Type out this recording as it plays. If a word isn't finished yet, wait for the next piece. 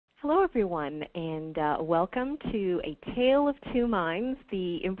Hello everyone, and welcome to A Tale of Two Minds,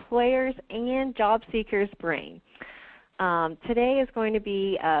 the Employer's and Job Seeker's Brain. Today is going to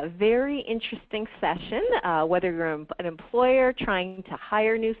be a very interesting session, whether you're an employer trying to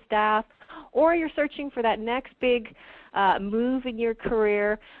hire new staff or you're searching for that next big move in your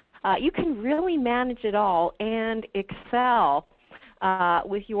career. You can really manage it all and excel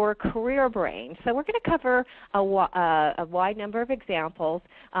with your career brain. So we're going to cover a wide number of examples.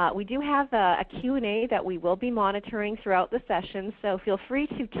 We do have a Q&A that we will be monitoring throughout the session, so feel free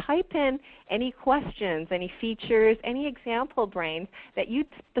to type in any questions, any features, any example brains that you'd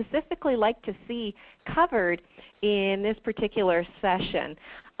specifically like to see covered in this particular session.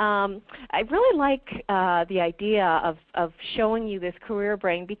 I really like the idea of showing you this career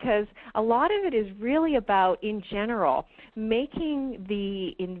brain because a lot of it is really about, in general, making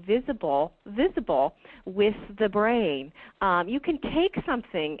the invisible visible with the brain. You can take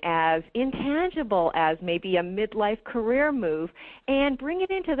something as intangible as maybe a midlife career move and bring it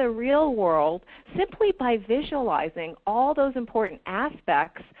into the real world simply by visualizing all those important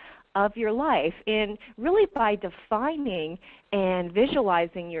aspects of your life, and really by defining and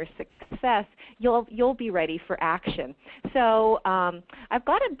visualizing your success, you'll be ready for action. So I've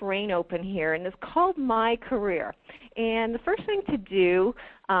got a brain open here, and it's called My Career. And the first thing to do,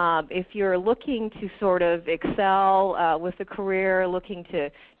 if you're looking to sort of excel with a career, looking to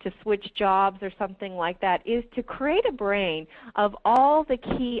switch jobs or something like that, is to create a brain of all the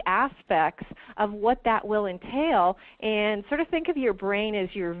key aspects of what that will entail, and sort of think of your brain as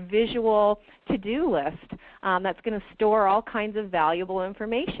your visual to-do list that's going to store all kinds of valuable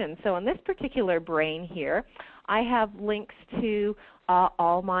information. So in this particular brain here, I have links to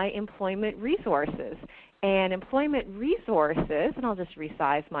all my employment resources. And employment resources, and I'll just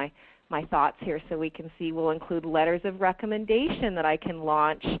resize my thoughts here so we can see, will include letters of recommendation that I can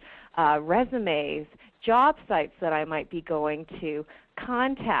launch, resumes, job sites that I might be going to,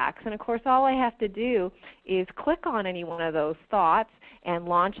 contacts. And of course all I have to do is click on any one of those thoughts and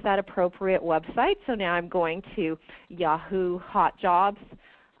launch that appropriate website. So now I'm going to Yahoo Hot Jobs,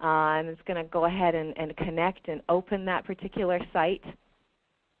 and it's going to go ahead and connect and open that particular site.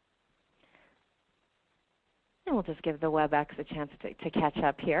 And we'll just give the WebEx a chance to catch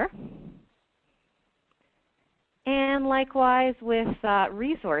up here. And likewise with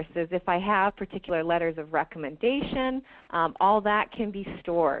resources, if I have particular letters of recommendation, all that can be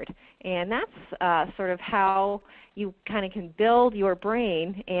stored. And that's sort of how you kind of can build your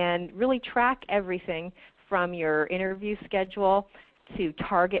brain and really track everything from your interview schedule to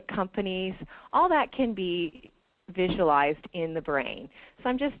target companies. All that can be visualized in the brain. So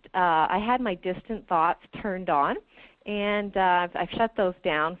I'm just, I had my distant thoughts turned on, and I've shut those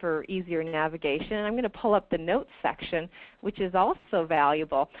down for easier navigation. I'm going to pull up the notes section, which is also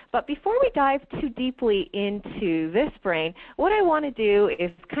valuable. But before we dive too deeply into this brain, what I want to do is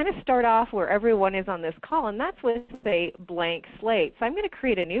kind of start off where everyone is on this call, and that's with a blank slate. So I'm going to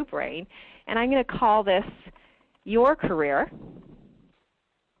create a new brain, and I'm going to call this Your Career.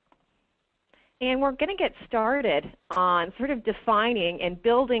 And we're going to get started on sort of defining and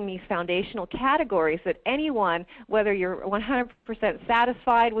building these foundational categories that anyone, whether you're 100%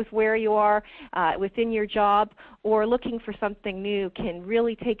 satisfied with where you are within your job or looking for something new, can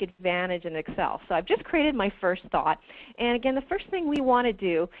really take advantage and excel. So I've just created my first thought. And again, the first thing we want to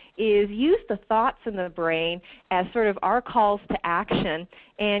do is use the thoughts in the brain as sort of our calls to action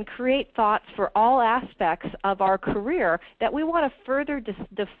and create thoughts for all aspects of our career that we want to further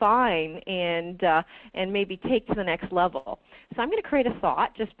define and maybe take to the next level. So I'm going to create a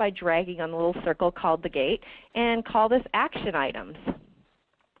thought just by dragging on the little circle called the gate and call this action items.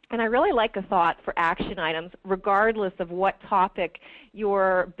 And I really like a thought for action items regardless of what topic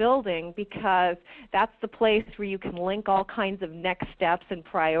you're building, because that's the place where you can link all kinds of next steps and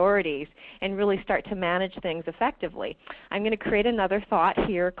priorities and really start to manage things effectively. I'm going to create another thought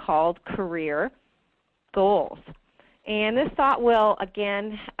here called career goals. And this thought will,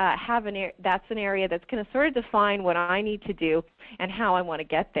 again, that's an area that's going to sort of define what I need to do and how I want to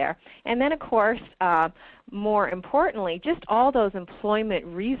get there. And then, of course, more importantly, just all those employment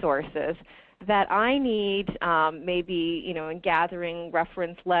resources that I need, maybe in gathering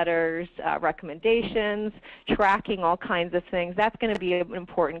reference letters, recommendations, tracking all kinds of things. That's going to be an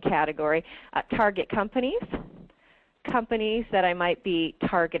important category. Target companies that I might be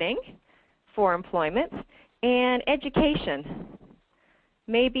targeting for employment. And education.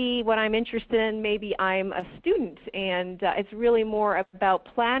 Maybe what I'm interested in, maybe I'm a student and it's really more about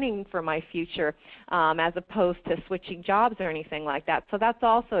planning for my future as opposed to switching jobs or anything like that. So that's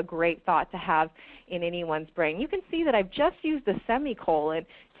also a great thought to have in anyone's brain. You can see that I've just used the semicolon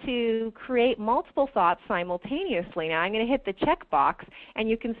to create multiple thoughts simultaneously. Now I'm going to hit the check box and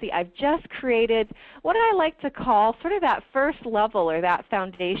you can see I've just created what I like to call sort of that first level or that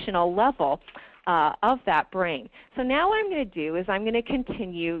foundational level of that brain. So now what I'm going to do is I'm going to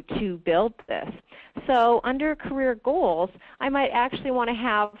continue to build this. So under career goals, I might actually want to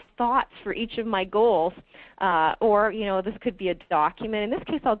have thoughts for each of my goals, or this could be a document. In this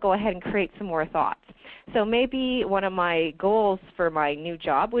case, I'll go ahead and create some more thoughts. So maybe one of my goals for my new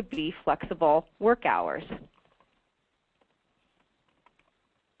job would be flexible work hours.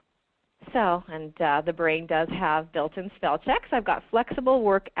 So, and the brain does have built-in spell checks. I've got flexible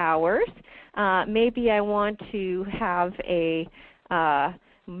work hours. Maybe I want to have a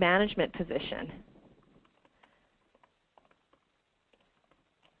management position.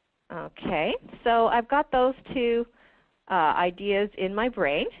 Okay, so I've got those two ideas in my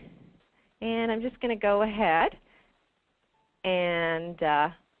brain. And I'm just going to go ahead and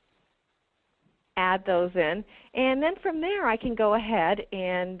add those in. And then from there I can go ahead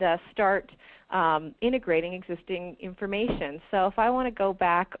and start integrating existing information. So if I want to go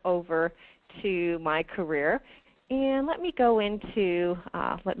back over to my career, and let me go into,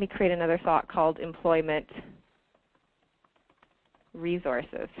 let me create another thought called employment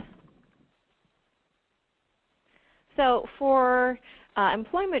resources. So for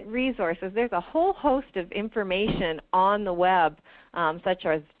employment resources, there's a whole host of information on the web, such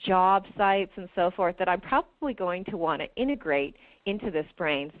as job sites and so forth, that I'm probably going to want to integrate into this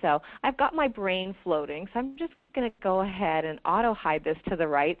brain. So I've got my brain floating, so I'm just going to go ahead and auto-hide this to the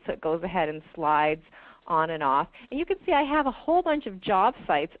right so it goes ahead and slides on and off. And you can see I have a whole bunch of job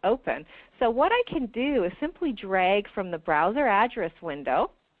sites open. So what I can do is simply drag from the browser address window,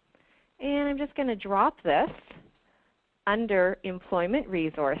 and I'm just going to drop this under Employment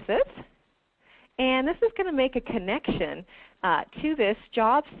Resources. And this is going to make a connection to this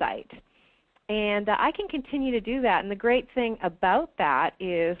job site. And I can continue to do that. And the great thing about that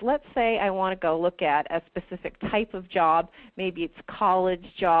is, let's say I want to go look at a specific type of job. Maybe it's college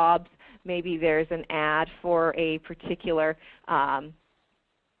jobs. Maybe there's an ad for a particular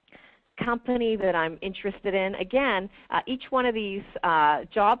company that I'm interested in. Again, each one of these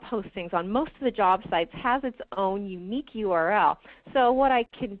job postings on most of the job sites has its own unique URL. So what I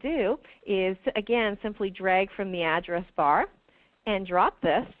can do is, again, simply drag from the address bar and drop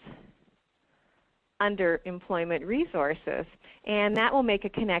this under Employment Resources. And that will make a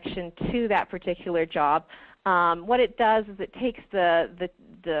connection to that particular job. What it does is it takes the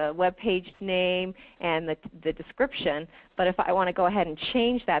web page name and the description, but if I want to go ahead and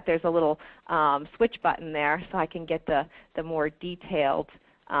change that, there's a little switch button there so I can get the more detailed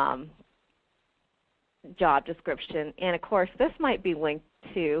job description. And of course, this might be linked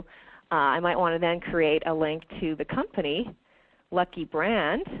to, I might want to then create a link to the company, Lucky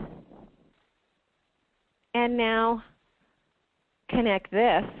Brand, and now connect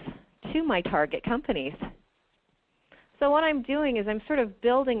this to my target companies. So what I'm doing is I'm sort of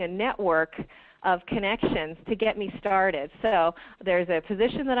building a network of connections to get me started. So there's a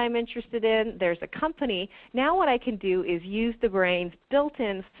position that I'm interested in, there's a company. Now what I can do is use the brain's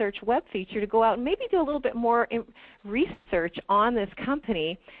built-in search web feature to go out and maybe do a little bit more research on this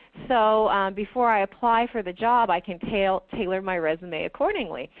company. So before I apply for the job, I can tailor my resume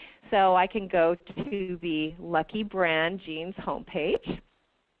accordingly. So I can go to the Lucky Brand Jeans homepage.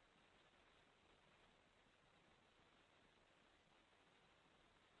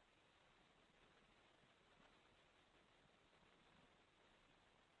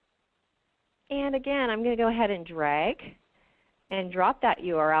 And again, I'm going to go ahead and drag and drop that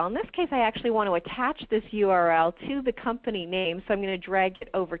URL. In this case, I actually want to attach this URL to the company name, so I'm going to drag it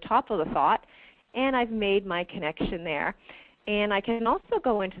over top of the thought, and I've made my connection there. And I can also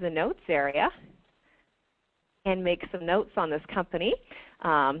go into the notes area and make some notes on this company.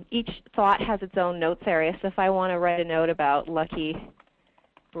 Each thought has its own notes area, so if I want to write a note about Lucky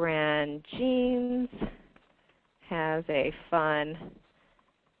Brand Jeans has a fun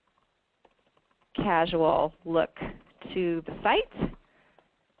casual look to the site,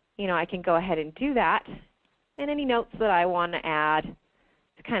 I can go ahead and do that. And any notes that I want to add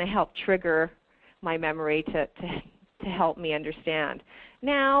to kind of help trigger my memory to help me understand.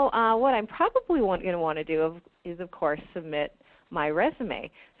 Now, what I'm probably going to want to do is, of course, submit my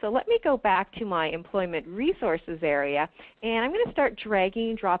resume. So let me go back to my employment resources area, and I'm going to start dragging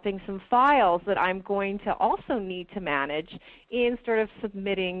and dropping some files that I'm going to also need to manage in sort of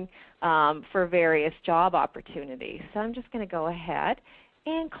submitting for various job opportunities. So I'm just going to go ahead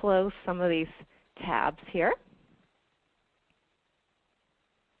and close some of these tabs here.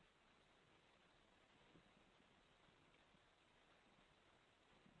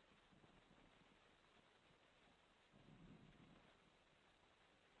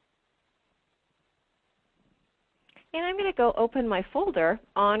 And I'm going to go open my folder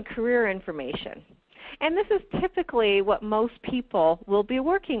on career information. And this is typically what most people will be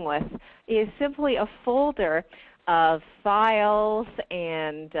working with, is simply a folder of files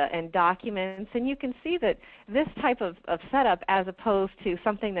and documents. And you can see that this type of setup, as opposed to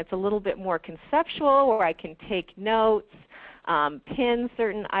something that's a little bit more conceptual, where I can take notes, pin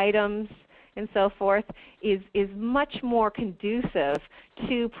certain items, and so forth, is much more conducive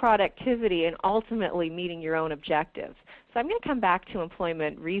to productivity and ultimately meeting your own objectives. So I'm going to come back to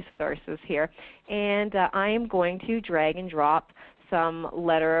employment resources here, and I am going to drag and drop some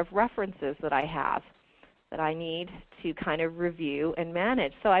letter of references that I have that I need to kind of review and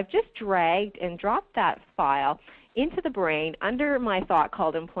manage. So I've just dragged and dropped that file into TheBrain under my thought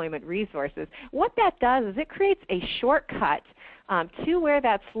called employment resources. What that does is it creates a shortcut to where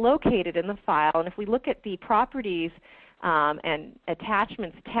that's located in the file. And if we look at the Properties and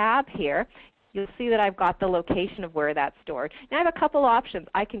Attachments tab here, you'll see that I've got the location of where that's stored. Now I have a couple options.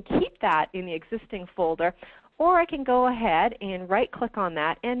 I can keep that in the existing folder, or I can go ahead and right-click on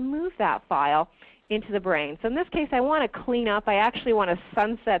that and move that file into TheBrain. So in this case, I want to clean up. I actually want to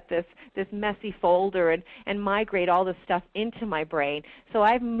sunset this messy folder and migrate all this stuff into my brain. So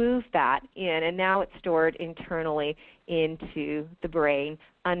I've moved that in, and now it's stored internally into TheBrain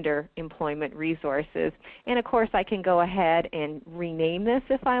under Employment Resources. And of course, I can go ahead and rename this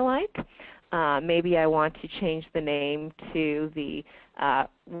if I like. Maybe I want to change the name to the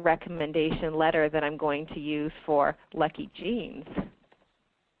recommendation letter that I'm going to use for Lucky Jeans.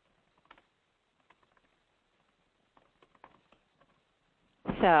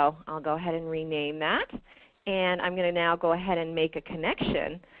 So I'll go ahead and rename that, and I'm going to now go ahead and make a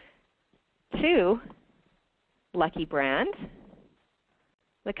connection to Lucky Brand,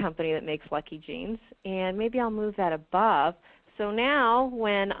 the company that makes Lucky Jeans, and maybe I'll move that above. So now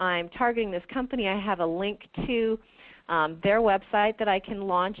when I'm targeting this company, I have a link to their website that I can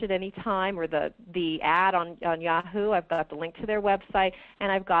launch at any time, or the ad on Yahoo. I've got the link to their website,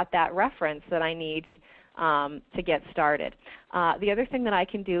 and I've got that reference that I need to get started. The other thing that I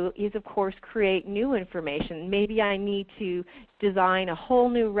can do is, of course, create new information. Maybe I need to design a whole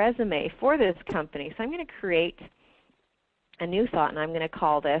new resume for this company. So I'm going to create a new thought, and I'm going to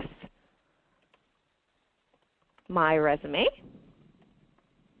call this My Resume.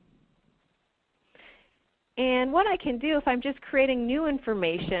 And what I can do if I'm just creating new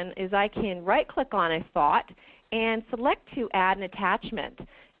information is I can right-click on a thought and select to add an attachment.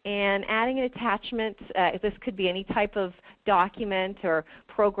 And adding an attachment, this could be any type of document or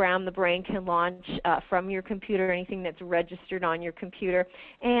program the brain can launch from your computer, anything that's registered on your computer.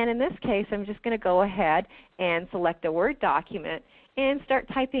 And in this case, I'm just going to go ahead and select a Word document and start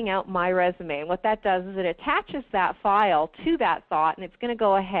typing out my resume. And what that does is it attaches that file to that thought, and it's going to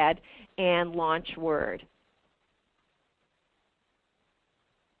go ahead and launch Word.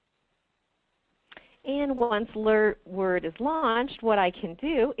 And once Word is launched, what I can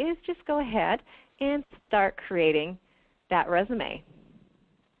do is just go ahead and start creating that resume.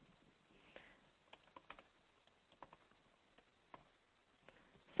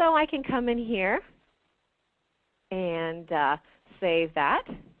 So I can come in here and save that.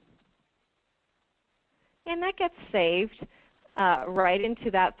 And that gets saved right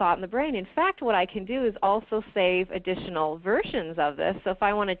into that thought in the brain. In fact, what I can do is also save additional versions of this. So if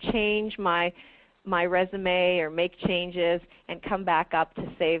I want to change my resume or make changes and come back up to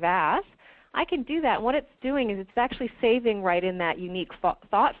Save As, I can do that. And what it's doing is it's actually saving right in that unique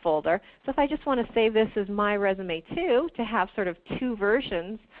thought folder. So if I just want to save this as My Resume 2 to have sort of two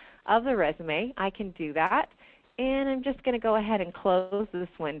versions of the resume, I can do that. And I'm just going to go ahead and close this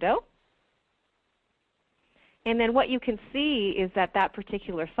window. And then what you can see is that that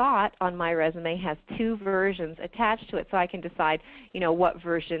particular thought on my resume has two versions attached to it, so I can decide, what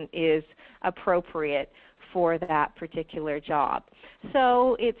version is appropriate for that particular job.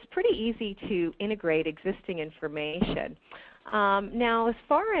 So it's pretty easy to integrate existing information. Now, as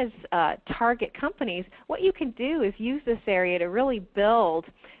far as target companies, what you can do is use this area to really build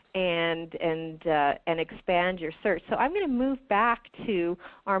and expand your search. So I'm going to move back to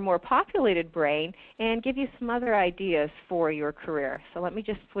our more populated brain and give you some other ideas for your career. So let me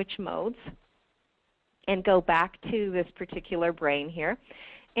just switch modes and go back to this particular brain here.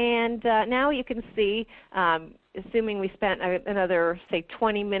 And now you can see, assuming we spent another, say,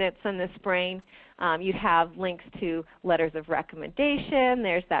 20 minutes on this brain, you'd have links to letters of recommendation.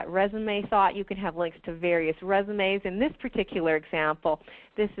 There's that resume thought. You can have links to various resumes. In this particular example,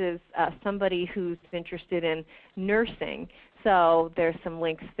 this is somebody who's interested in nursing. So there's some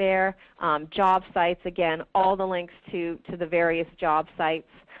links there. Job sites, again, all the links to the various job sites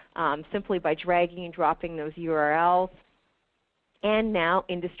simply by dragging and dropping those URLs. And now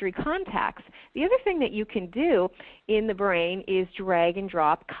industry contacts. The other thing that you can do in the brain is drag and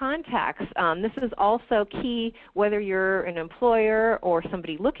drop contacts. This is also key whether you're an employer or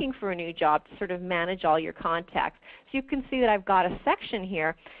somebody looking for a new job to sort of manage all your contacts. So you can see that I've got a section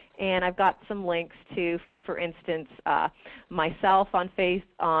here, and I've got some links to, for instance, myself on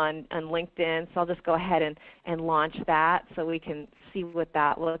LinkedIn. So I'll just go ahead and launch that so we can see what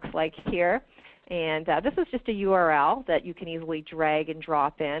that looks like here. And this is just a URL that you can easily drag and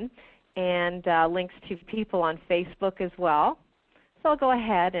drop in, and links to people on Facebook as well. So I'll go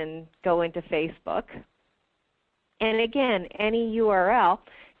ahead and go into Facebook. And again, any URL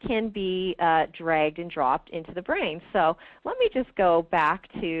can be dragged and dropped into the brain. So let me just go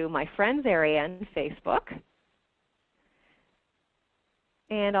back to my friends area in Facebook.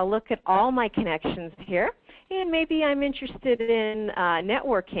 And I'll look at all my connections here. And maybe I'm interested in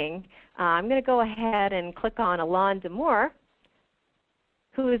networking. I'm going to go ahead and click on Alon Demore,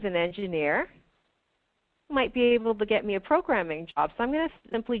 who is an engineer, who might be able to get me a programming job. So I'm going to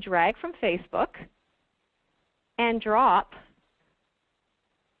simply drag from Facebook and drop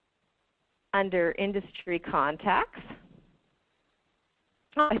under Industry Contacts.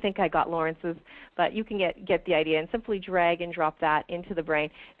 I think I got Lawrence's, but you can get the idea, and simply drag and drop that into the brain.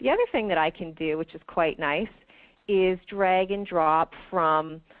 The other thing that I can do, which is quite nice, is drag and drop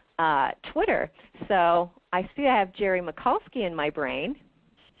from Twitter. So I see I have Jerry Mikulski in my brain,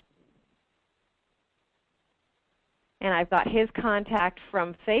 and I've got his contact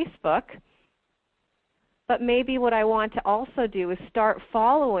from Facebook. But maybe what I want to also do is start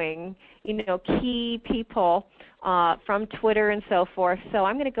following, key people from Twitter and so forth. So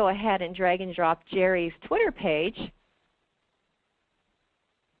I'm going to go ahead and drag and drop Jerry's Twitter page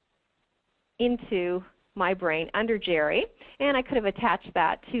into my brain under Jerry. And I could have attached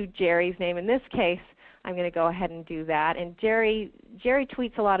that to Jerry's name. In this case, I'm going to go ahead and do that. And Jerry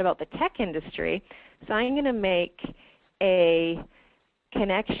tweets a lot about the tech industry. So I'm going to make a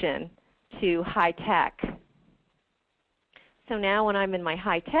connection to high tech. So now when I'm in my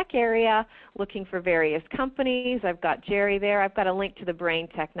high-tech area looking for various companies, I've got Jerry there. I've got a link to the Brain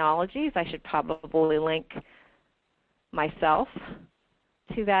Technologies. I should probably link myself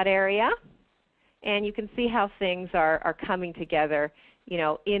to that area. And you can see how things are coming together,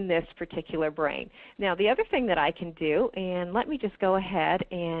 in this particular brain. Now the other thing that I can do, and let me just go ahead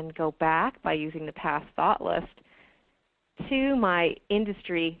and go back by using the past thought list to my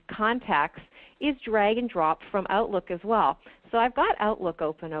industry contacts, is drag and drop from Outlook as well. So I've got Outlook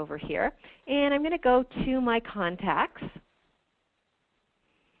open over here, and I'm going to go to my contacts,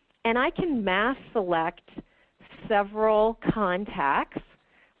 and I can mass select several contacts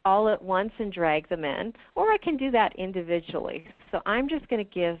all at once and drag them in, or I can do that individually. So I'm just going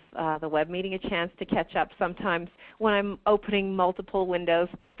to give the web meeting a chance to catch up. Sometimes when I'm opening multiple windows,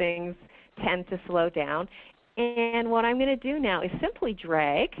 things tend to slow down. And what I'm going to do now is simply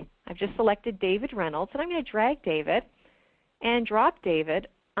drag. I've just selected David Reynolds, and I'm going to drag David and drop David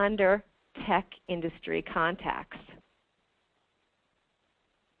under Tech Industry Contacts.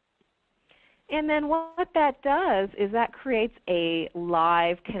 And then what that does is that creates a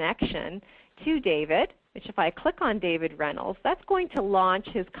live connection to David, which if I click on David Reynolds, that's going to launch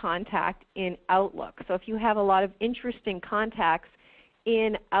his contact in Outlook. So if you have a lot of interesting contacts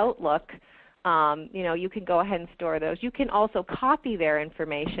in Outlook, you can go ahead and store those. You can also copy their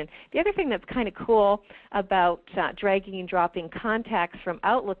information. The other thing that's kind of cool about dragging and dropping contacts from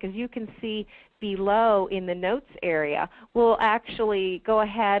Outlook is you can see below in the notes area, we'll actually go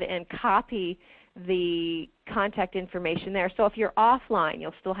ahead and copy the contact information there. So if you're offline,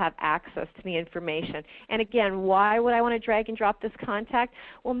 you'll still have access to the information. And again, why would I want to drag and drop this contact?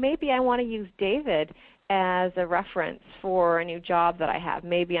 Well, maybe I want to use David as a reference for a new job that I have.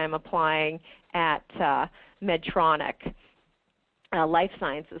 Maybe I'm applying at Medtronic, a life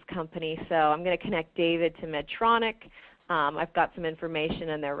sciences company. So I'm going to connect David to Medtronic. I've got some information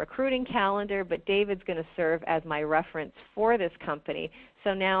in their recruiting calendar, but David's going to serve as my reference for this company.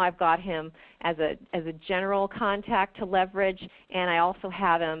 So now I've got him as a general contact to leverage, and I also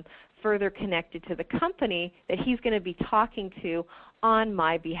have him further connected to the company that he's going to be talking to on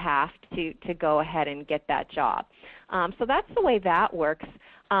my behalf to go ahead and get that job. So that's the way that works.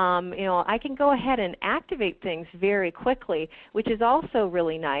 I can go ahead and activate things very quickly, which is also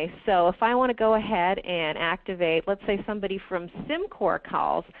really nice. So if I want to go ahead and activate, let's say somebody from SimCorp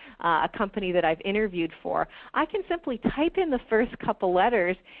calls, a company that I've interviewed for, I can simply type in the first couple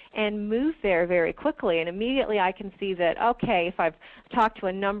letters and move there very quickly. And immediately I can see that, okay, if I've talked to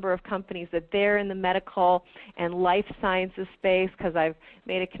a number of companies that they're in the medical and life sciences space because I've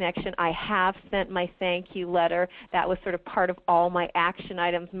made a connection, I have sent my thank you letter. That was sort of part of all my action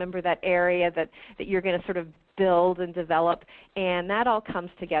items. Remember that area that you're going to sort of build and develop, and that all comes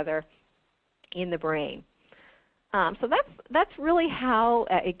together in the brain. So that's really how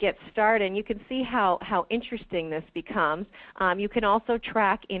it gets started, and you can see how interesting this becomes. You can also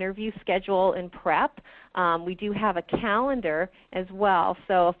track interview schedule and prep. We do have a calendar as well,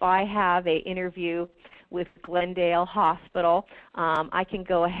 so if I have an interview with Glendale Hospital, I can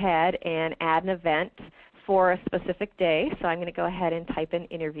go ahead and add an event for a specific day. So I'm going to go ahead and type in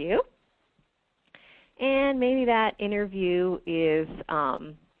interview. And maybe that interview is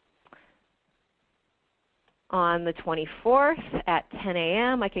on the 24th at 10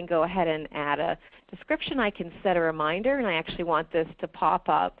 a.m. I can go ahead and add a description. I can set a reminder, and I actually want this to pop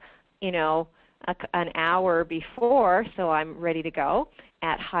up, an hour before, so I'm ready to go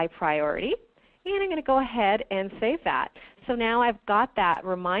at high priority. And I'm going to go ahead and save that. So now I've got that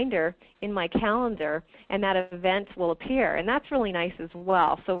reminder in my calendar, and that event will appear. And that's really nice as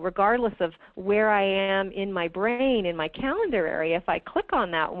well. So regardless of where I am in my brain, in my calendar area, if I click on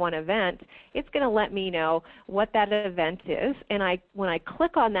that one event, it's going to let me know what that event is. And when I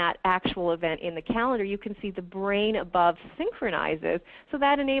click on that actual event in the calendar, you can see the brain above synchronizes. So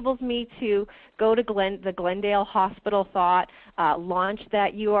that enables me to go to the Glendale Hospital thought, launch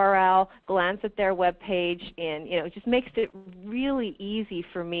that URL, glance at their web page, and it just makes it really easy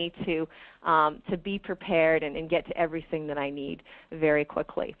for me to be prepared and get to everything that I need very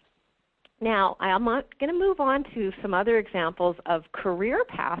quickly. Now, I'm going to move on to some other examples of career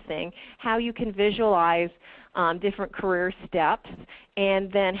pathing, how you can visualize different career steps,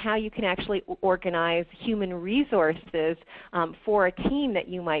 and then how you can actually organize human resources for a team that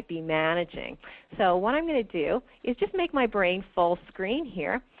you might be managing. So what I'm going to do is just make my brain full screen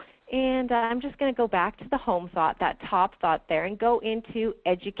here. And I'm just going to go back to the home thought, that top thought there, and go into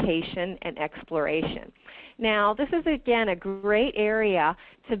education and exploration. Now, this is, again, a great area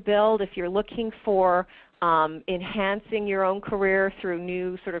to build if you're looking for enhancing your own career through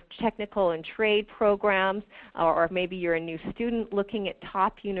new sort of technical and trade programs, or maybe you're a new student looking at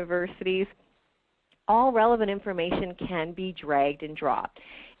top universities. All relevant information can be dragged and dropped.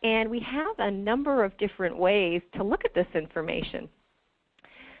 And we have a number of different ways to look at this information.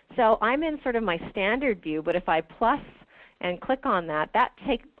 So I'm in sort of my standard view, but if I plus and click on that, that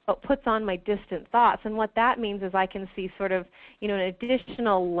puts on my distant thoughts. And what that means is I can see sort of an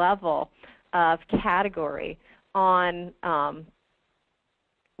additional level of category on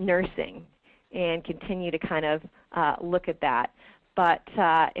nursing and continue to kind of look at that. But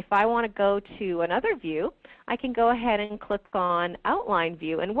if I want to go to another view, I can go ahead and click on Outline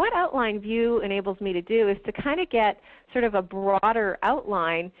View. And what Outline View enables me to do is to kind of get sort of a broader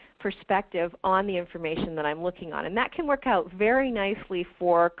outline perspective on the information that I'm looking on. And that can work out very nicely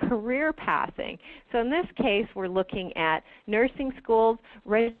for career pathing. So in this case, we're looking at nursing schools,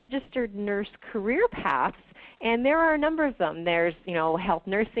 registered nurse career paths, and there are a number of them. There's health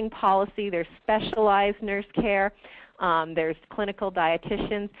nursing policy, there's specialized nurse care, there's clinical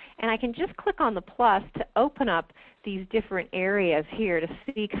dietitians, and I can just click on the plus to open up these different areas here to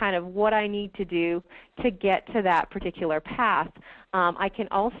see kind of what I need to do to get to that particular path. I can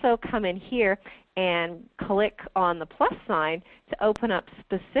also come in here and click on the plus sign to open up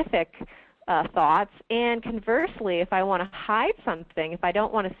specific thoughts, and conversely, if I want to hide something, if I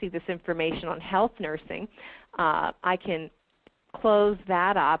don't want to see this information on health nursing, I can close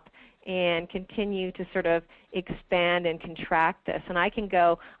that up and continue to sort of expand and contract this. And I've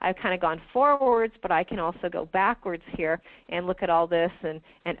kind of gone forwards, but I can also go backwards here and look at all this and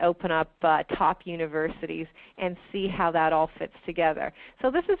open up top universities and see how that all fits together.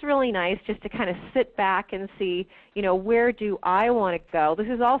 So this is really nice just to kind of sit back and see, where do I want to go? This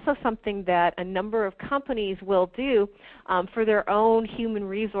is also something that a number of companies will do for their own human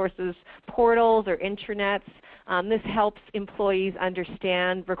resources portals or intranets. This helps employees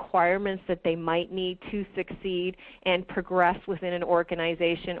understand requirements that they might need to succeed and progress within an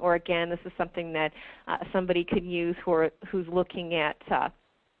organization. Or again, this is something that somebody could use who's looking at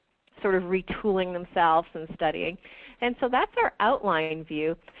sort of retooling themselves and studying. And so that's our outline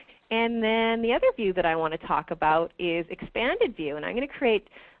view. And then the other view that I want to talk about is expanded view. And I'm going to create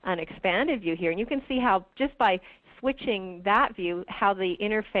an expanded view here. And you can see how just by switching that view, how the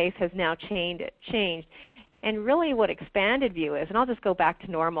interface has now changed. And really what expanded view is, and I'll just go back to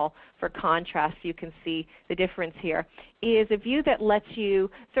normal for contrast so you can see the difference here, is a view that lets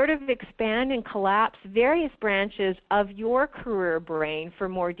you sort of expand and collapse various branches of your career brain for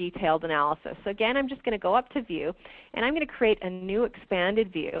more detailed analysis. So again, I'm just going to go up to view, and I'm going to create a new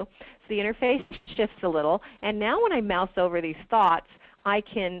expanded view. So the interface shifts a little, and now when I mouse over these thoughts, I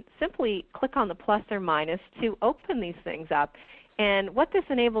can simply click on the plus or minus to open these things up. And what this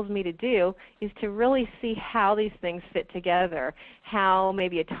enables me to do is to really see how these things fit together, how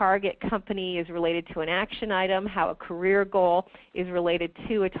maybe a target company is related to an action item, how a career goal is related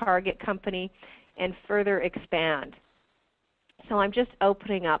to a target company, and further expand. So I'm just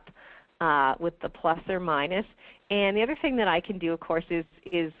opening up with the plus or minus. And the other thing that I can do, of course,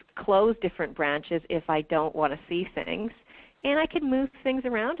 is close different branches if I don't want to see things. And I can move things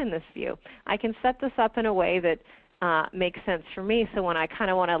around in this view. I can set this up in a way that makes sense for me. So when I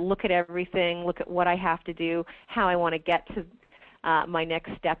kind of want to look at everything, look at what I have to do, how I want to get to my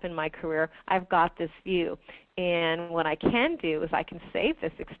next step in my career, I've got this view. And what I can do is I can save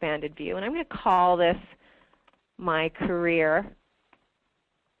this expanded view, and I'm going to call this my career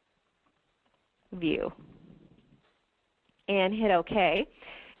view. And hit OK.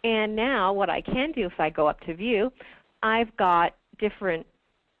 And now what I can do if I go up to view, I've got different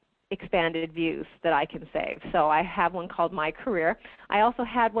expanded views that I can save. So I have one called My Career. I also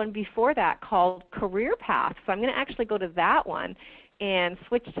had one before that called Career Path. So I'm going to actually go to that one and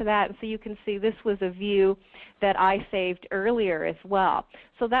switch to that. And so you can see this was a view that I saved earlier as well.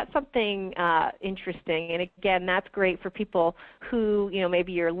 So that's something interesting. And again, that's great for people who,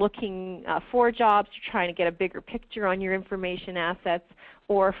 maybe you're looking for jobs, you're trying to get a bigger picture on your information assets,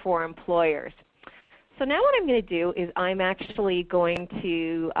 or for employers. So now what I'm going to do is I'm actually going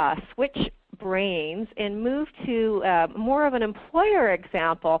to switch brains and move to more of an employer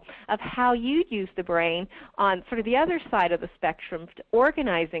example of how you'd use the brain on sort of the other side of the spectrum to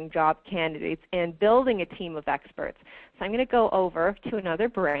organizing job candidates and building a team of experts. So I'm going to go over to another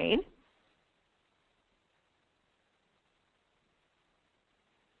brain.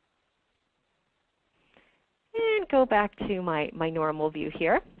 And go back to my normal view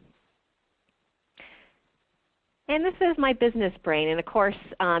here. And this is my business brain. And of course,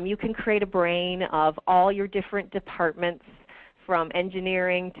 you can create a brain of all your different departments, from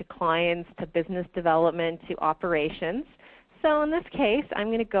engineering to clients to business development to operations. So in this case, I'm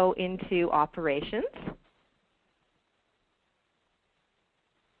going to go into operations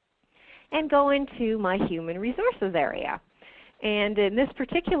and go into my human resources area. And in this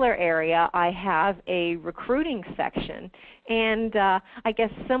particular area, I have a recruiting section. And I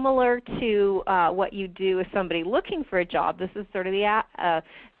guess similar to what you do with somebody looking for a job, this is sort of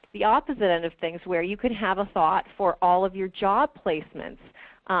the opposite end of things, where you can have a thought for all of your job placements.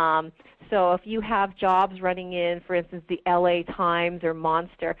 So if you have jobs running in, for instance, the LA Times or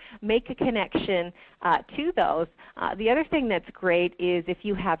Monster, make a connection to those. The other thing that's great is if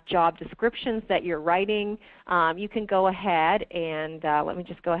you have job descriptions that you're writing, you can go ahead and let me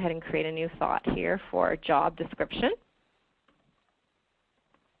just go ahead and create a new thought here for a job description.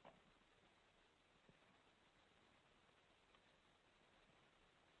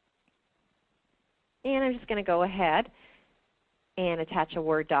 And I'm just going to go ahead and attach a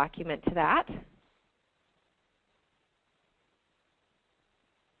Word document to that.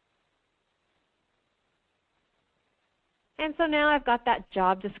 And so now I've got that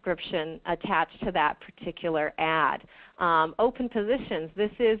job description attached to that particular ad. Open positions.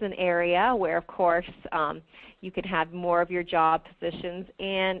 This is an area where, of course, you can have more of your job positions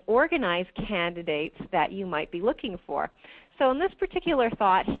and organize candidates that you might be looking for. So in this particular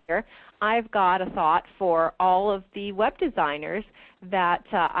thought here, I've got a thought for all of the web designers that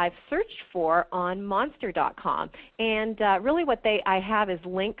I've searched for on monster.com. And really what I have is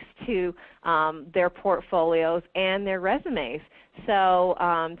links to their portfolios and their resumes. So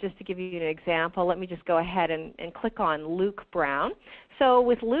just to give you an example, let me just go ahead and click on Luke Brown. So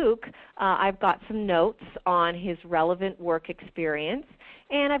with Luke, I've got some notes on his relevant work experience.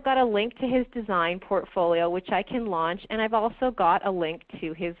 And I've got a link to his design portfolio, which I can launch, and I've also got a link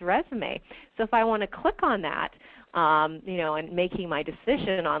to his resume. So if I want to click on that, and making my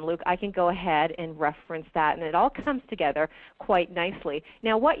decision on Luke, I can go ahead and reference that, and it all comes together quite nicely.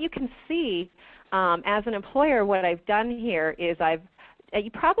 Now, what you can see as an employer, what I've done here is you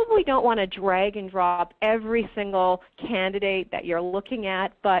probably don't want to drag and drop every single candidate that you're looking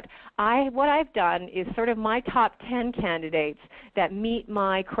at, but what I've done is sort of my top 10 candidates that meet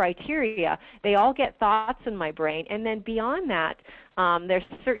my criteria. They all get thoughts in my brain, and then beyond that, there's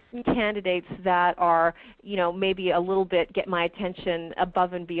certain candidates that are, maybe a little bit get my attention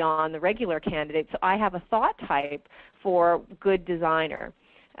above and beyond the regular candidates. So I have a thought type for good designer.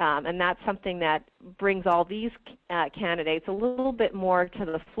 And that's something that brings all these candidates a little bit more to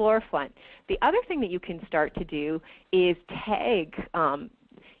the forefront. The other thing that you can start to do is tag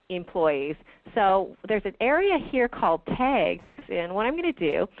employees. So there's an area here called tags, and what I'm going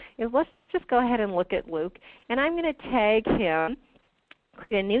to do is let's just go ahead and look at Luke, and I'm going to tag him,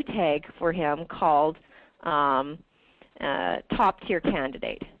 create a new tag for him called top tier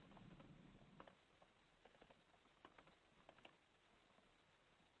candidate.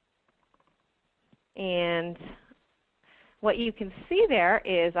 And what you can see there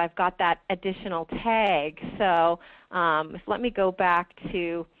is I've got that additional tag. So let me go back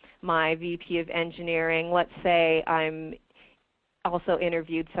to my VP of Engineering. Let's say I'm also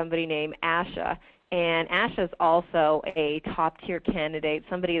interviewed somebody named Asha. And Asha's also a top-tier candidate,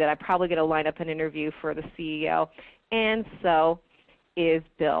 somebody that I'm probably going to line up an interview for the CEO. And so is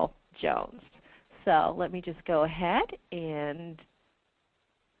Bill Jones. So let me just go ahead and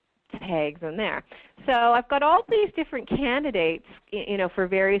tag them there. So I've got all these different candidates, for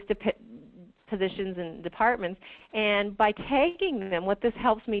various positions and departments, and by tagging them, what this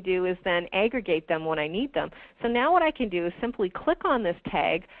helps me do is then aggregate them when I need them. So now what I can do is simply click on this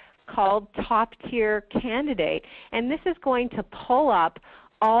tag called Top Tier Candidate, and this is going to pull up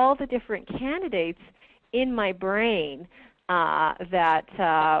all the different candidates in my brain that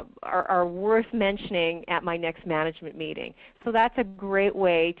are worth mentioning at my next management meeting. So that's a great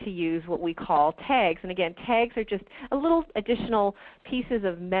way to use what we call tags. And again, tags are just a little additional pieces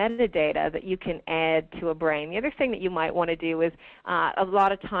of metadata that you can add to a brain. The other thing that you might want to do is a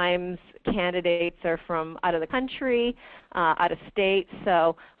lot of times candidates are from out of the country, out of state.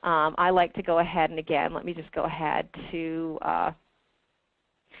 So I like to go ahead and again, let me just go ahead to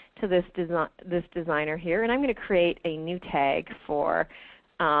this designer here, and I'm going to create a new tag for,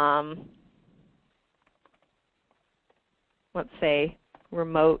 let's say,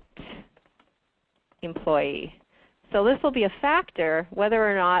 remote employee. So this will be a factor whether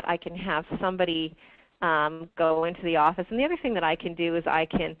or not I can have somebody go into the office. And the other thing that I can do is I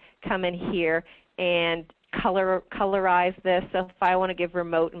can come in here and colorize this. So if I want to give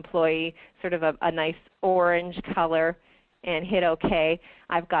remote employee sort of a nice orange color, and hit OK,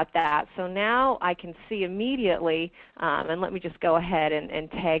 I've got that. So now I can see immediately, and let me just go ahead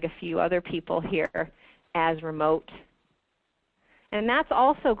and tag a few other people here as remote. And that's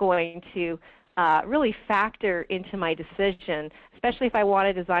also going to really factor into my decision, especially if I want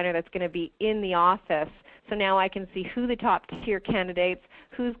a designer that's going to be in the office. So now I can see who the top tier candidates,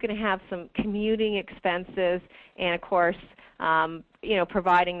 who's going to have some commuting expenses, and of course,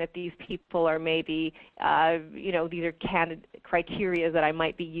 providing that these people are maybe, these are criteria that I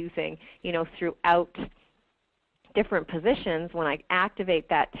might be using, throughout different positions. When I activate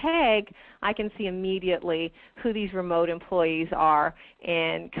that tag, I can see immediately who these remote employees are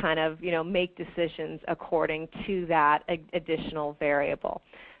and kind of, make decisions according to that additional variable.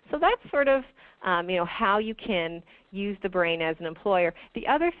 So that's sort of how you can use the brain as an employer. The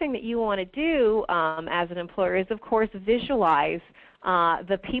other thing that you want to do as an employer is, of course, visualize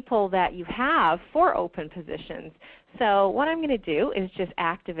the people that you have for open positions. So what I'm going to do is just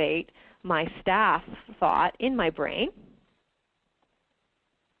activate my staff thought in my brain.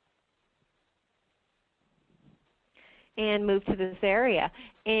 And move to this area.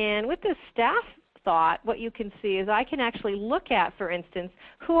 And with this staff thought, what you can see is I can actually look at, for instance,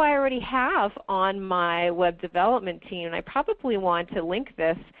 who I already have on my web development team. And I probably want to link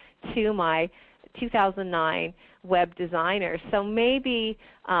this to my 2009 web designer. So maybe,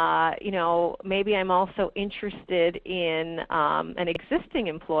 maybe I'm also interested in an existing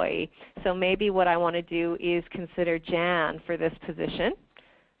employee. So maybe what I want to do is consider Jan for this position.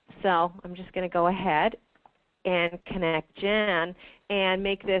 So I'm just going to go ahead and connect Jan and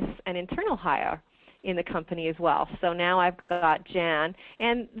make this an internal hire. in the company as well. So now I've got Jan.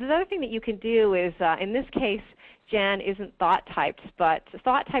 And the other thing that you can do is, in this case, Jan isn't thought types, but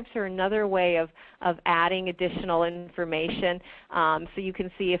thought types are another way of adding additional information. So you can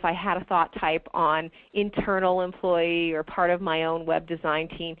see if I had a thought type on internal employee or part of my own web design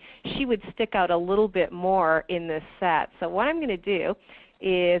team, she would stick out a little bit more in this set. So what I'm going to do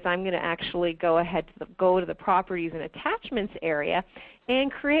is I'm going to actually go ahead go to the Properties and Attachments area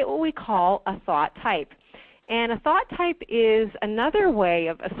and create what we call a thought type. And a thought type is another way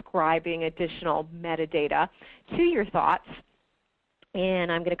of ascribing additional metadata to your thoughts.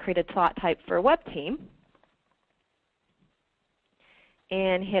 And I'm going to create a thought type for a web team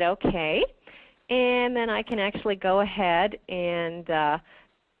and hit OK. And then I can actually go ahead and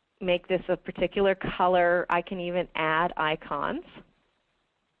make this a particular color. I can even add icons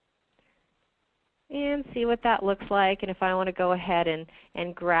and see what that looks like. And if I want to go ahead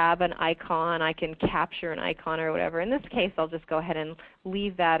and grab an icon, I can capture an icon or whatever. In this case, I'll just go ahead and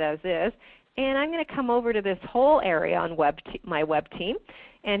leave that as is. And I'm going to come over to this whole area on my web team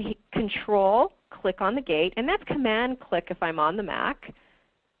and Control, click on the gate. And that's Command click if I'm on the Mac.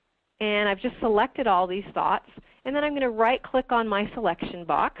 And I've just selected all these thoughts. And then I'm going to right click on my selection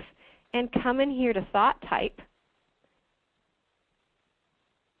box and come in here to Thought Type.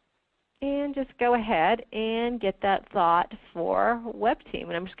 And just go ahead and get that thought for web team.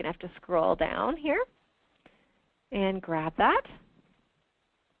 And I'm just going to have to scroll down here and grab that.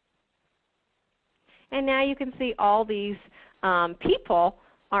 And now you can see all these people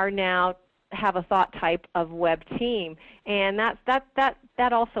are now have a thought type of web team. And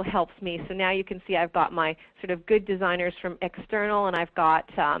that also helps me. So now you can see I've got my sort of good designers from external, and I've got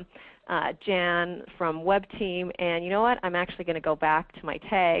Jan from web team. And you know what? I'm actually going to go back to my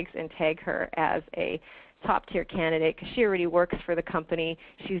tags and tag her as a top tier candidate because she already works for the company.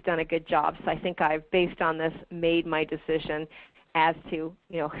 She's done a good job. So I think I've, based on this, made my decision as to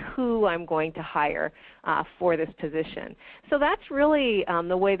who I'm going to hire for this position. So that's really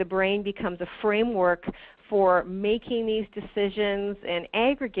the way the brain becomes a framework for making these decisions and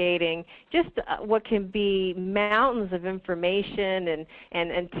aggregating just what can be mountains of information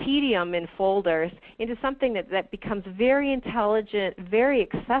and tedium in folders into something that becomes very intelligent, very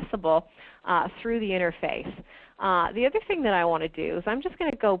accessible through the interface. The other thing that I want to do is I'm just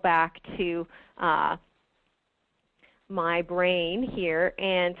going to go back to my brain here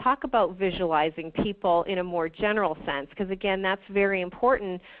and talk about visualizing people in a more general sense, because again, that's very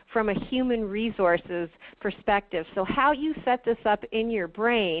important from a human resources perspective. So how you set this up in your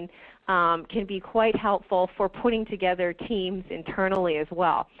brain can be quite helpful for putting together teams internally as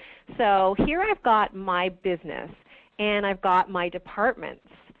well. So here I've got my business and I've got my departments.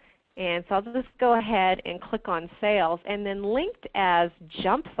 And so I'll just go ahead and click on Sales, and then linked as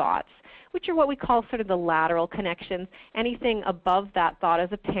jump thoughts, which are what we call sort of the lateral connections. Anything above that thought as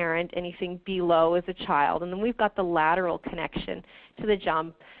a parent, anything below as a child. And then we've got the lateral connection to the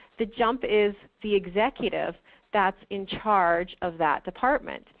jump. The jump is the executive that's in charge of that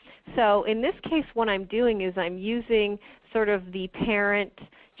department. So in this case, what I'm doing is I'm using sort of the parent,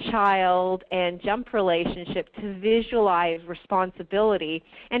 child, and jump relationship to visualize responsibility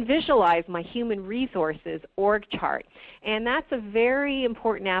and visualize my human resources org chart. And that's a very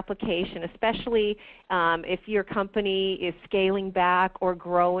important application, especially if your company is scaling back or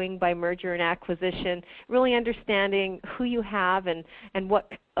growing by merger and acquisition, really understanding who you have and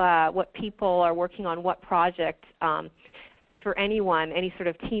what people are working on what project for anyone, any sort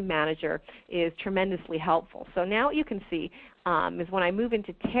of team manager, is tremendously helpful. So now what you can see is when I move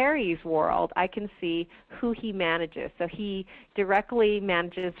into Terry's world, I can see who he manages. So he directly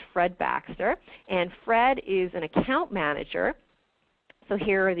manages Fred Baxter, and Fred is an account manager. So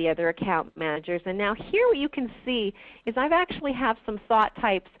here are the other account managers. And now here what you can see is I've actually have some thought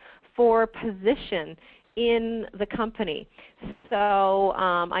types for position in the company. So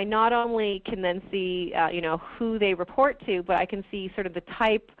I not only can then see who they report to, but I can see sort of the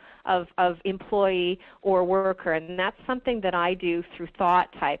type of employee or worker, and that's something that I do through thought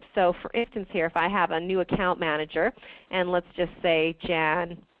types. So for instance here, if I have a new account manager, and let's just say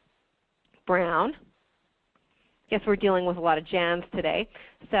Jan Brown. Guess we're dealing with a lot of Jans today.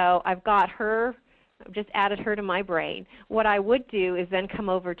 So I've got her, I've just added her to my brain. What I would do is then come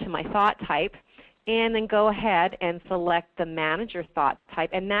over to my thought type and then go ahead and select the manager thought type,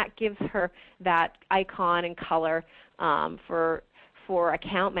 and that gives her that icon and color for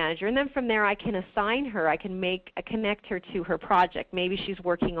account manager. And then from there I can assign her, I can connect her to her project. Maybe she's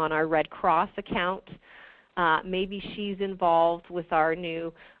working on our Red Cross account. Maybe she's involved with our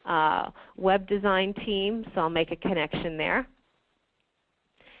new web design team, so I'll make a connection there.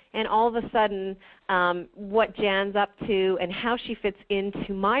 and all of a sudden what Jan's up to and how she fits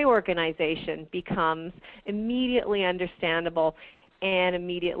into my organization becomes immediately understandable and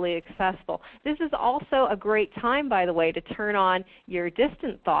immediately accessible. This is also a great time, by the way, to turn on your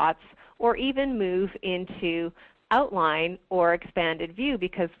distant thoughts or even move into outline or expanded view,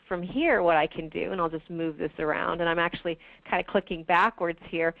 because from here what I can do, and I'll just move this around, and I'm actually kind of clicking backwards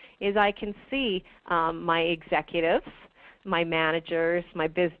here, is I can see my executives, my managers, my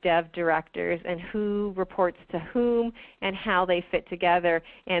biz dev directors, and who reports to whom and how they fit together.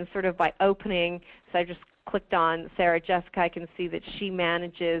 And sort of by opening, so I just clicked on Sarah Jessica, I can see that she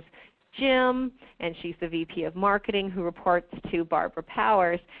manages Jim, and she's the VP of Marketing who reports to Barbara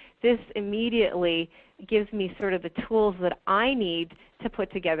Powers. This immediately gives me sort of the tools that I need to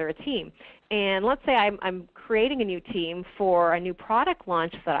put together a team. And let's say I'm creating a new team for a new product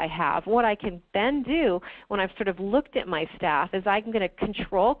launch that I have. What I can then do when I've sort of looked at my staff is I'm going to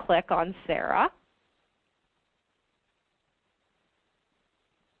control click on Sarah.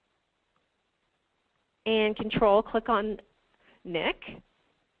 And control click on Nick.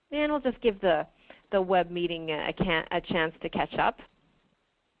 And we'll just give the web meeting a chance to catch up.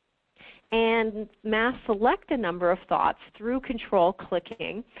 And mass select a number of thoughts through control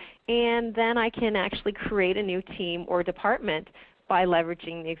clicking, and then I can actually create a new team or department by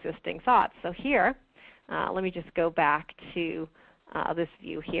leveraging the existing thoughts. So here, let me just go back to this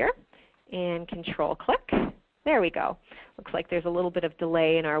view here and control click. There we go. Looks like there's a little bit of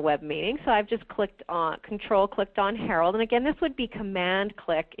delay in our web meeting. So I've just clicked on, control clicked on Harold. And again, this would be command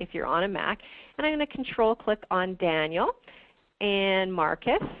click if you're on a Mac. And I'm going to control click on Daniel and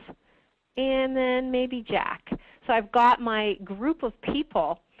Marcus and then maybe Jack. So I've got my group of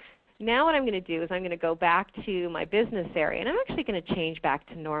people. Now what I'm going to do is I'm going to go back to my business area, and I'm actually going to change back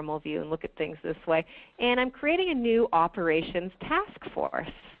to normal view and look at things this way. And I'm creating a new operations task force.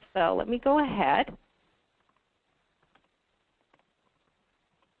 So let me go ahead.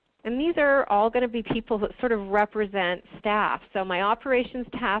 And these are all going to be people that sort of represent staff. So my operations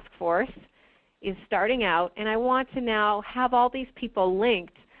task force is starting out, and I want to now have all these people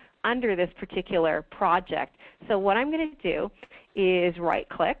linked under this particular project. So what I'm going to do is right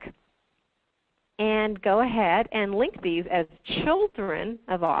click and go ahead and link these as children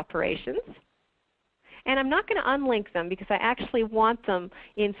of operations. And I'm not going to unlink them because I actually want them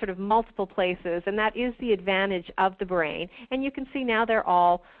in sort of multiple places, and that is the advantage of the brain. And you can see now they're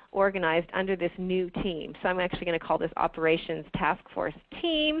all organized under this new team. So I'm actually going to call this Operations Task Force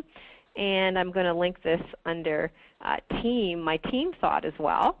Team, and I'm going to link this under team, my team thought as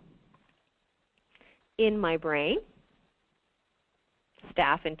well, in my brain,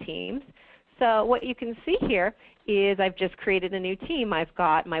 staff and teams. So what you can see here is I've just created a new team. I've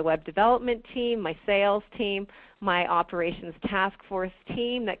got my web development team, my sales team, my operations task force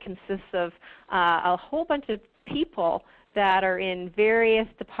team that consists of a whole bunch of people that are in various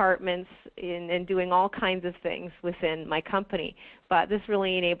departments and doing all kinds of things within my company. But this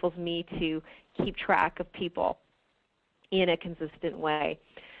really enables me to keep track of people in a consistent way.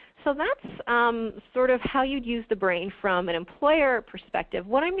 So that's sort of how you'd use the brain from an employer perspective.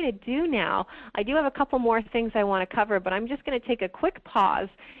 What I'm going to do now, I do have a couple more things I want to cover, but I'm just going to take a quick pause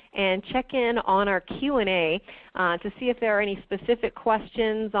and check in on our Q&A to see if there are any specific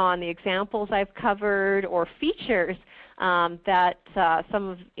questions on the examples I've covered or features that some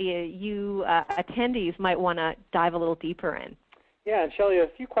of you attendees might want to dive a little deeper in. Yeah, and Shelley, a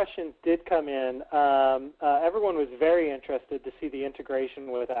few questions did come in. Everyone was very interested to see the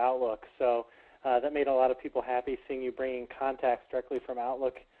integration with Outlook, so that made a lot of people happy seeing you bringing contacts directly from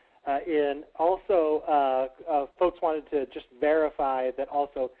Outlook in. Also, folks wanted to just verify that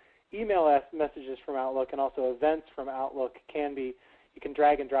also email messages from Outlook and also events from Outlook can be, you can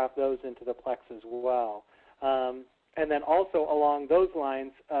drag and drop those into the Plex as well. And then also along those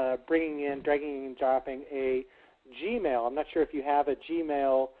lines, bringing in, dragging and dropping a Gmail. I'm not sure if you have a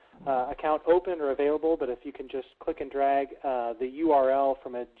Gmail account open or available, but if you can just click and drag the URL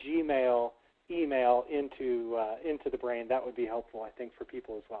from a Gmail email into the brain, that would be helpful, I think, for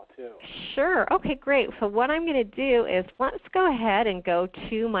people as well, too. Sure. Okay, great. So what I'm going to do is let's go ahead and go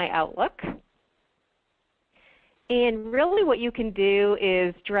to my Outlook. And really what you can do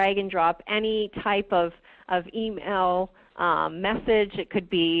is drag and drop any type of email message. It could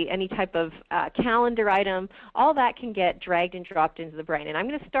be any type of calendar item. All that can get dragged and dropped into the brain. And I'm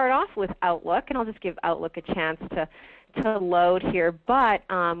going to start off with Outlook, and I'll just give Outlook a chance to load here, but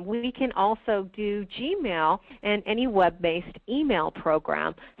we can also do Gmail and any web-based email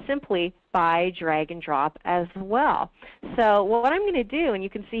program simply by drag and drop as well. So what I'm going to do, and you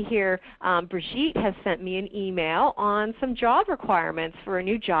can see here, Brigitte has sent me an email on some job requirements for a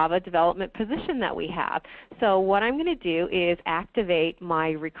new Java development position that we have. So what I'm going to do is activate my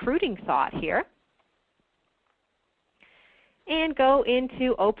recruiting thought here and go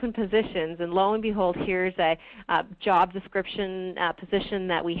into open positions, and lo and behold, here's a job description position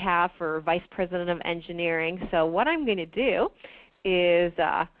that we have for Vice President of Engineering. So what I'm going to do is,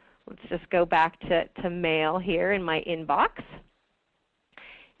 let's just go back to mail here in my inbox,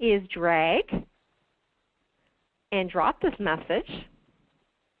 is drag and drop this message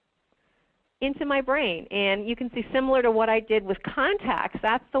into my brain. And you can see, similar to what I did with contacts,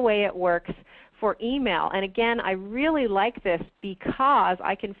 that's the way it works for email. And again, I really like this because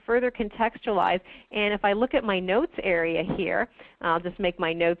I can further contextualize. And if I look at my notes area here, I'll just make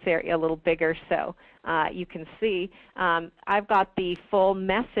my notes area a little bigger so you can see, I've got the full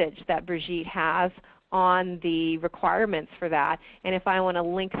message that Brigitte has on the requirements for that. And if I want to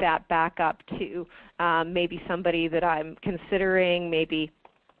link that back up to maybe somebody that I'm considering, maybe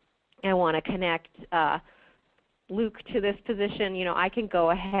I want to connect Luke to this position, I can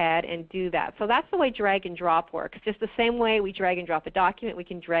go ahead and do that. So that's the way drag and drop works. Just the same way we drag and drop a document, we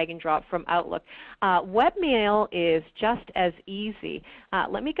can drag and drop from Outlook. Webmail is just as easy.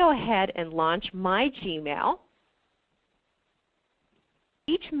 Let me go ahead and launch my Gmail.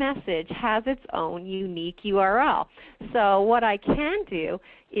 Each message has its own unique URL. So what I can do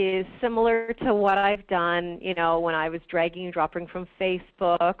is similar to what I've done, when I was dragging and dropping from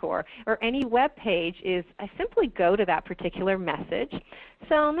Facebook or any web page, is I simply go to that particular message.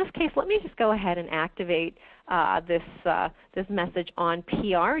 So in this case, let me just go ahead and activate this message on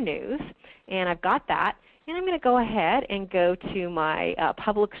PR News, and I've got that. And I'm going to go ahead and go to my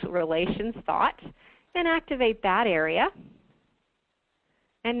public relations thought and activate that area.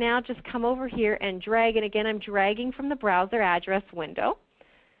 And now just come over here and drag, and again I'm dragging from the browser address window.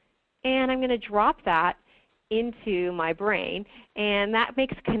 And I'm going to drop that into my brain, and that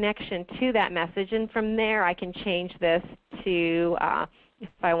makes a connection to that message. And from there I can change this to, if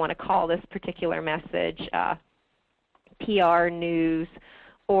I want to call this particular message PR News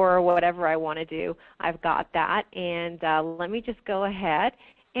or whatever I want to do, I've got that. And let me just go ahead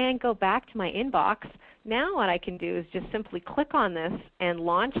and go back to my inbox. Now what I can do is just simply click on this and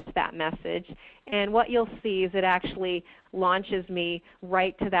launch that message, and what you'll see is it actually launches me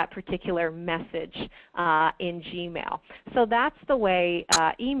right to that particular message in Gmail. So that's the way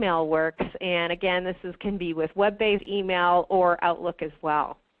email works, and again, this can be with web-based email or Outlook as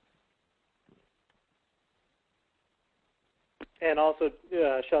well. And also,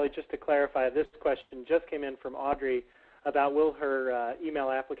 Shelley, just to clarify, this question just came in from Audrey about will her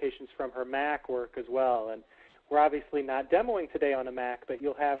email applications from her Mac work as well. And we're obviously not demoing today on a Mac, but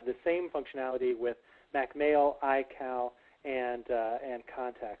you'll have the same functionality with Mac Mail, iCal, and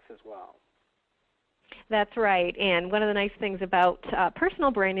Contacts as well. That's right, and one of the nice things about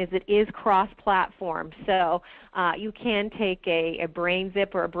Personal Brain is it is cross-platform. So you can take a brain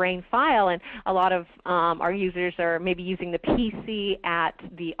zip or a brain file, and a lot of our users are maybe using the PC at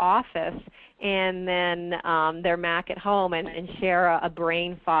the office and then their Mac at home and share a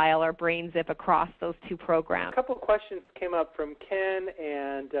brain file or brain zip across those two programs. A couple of questions came up from Ken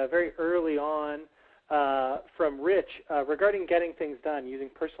and very early on from Rich regarding getting things done, using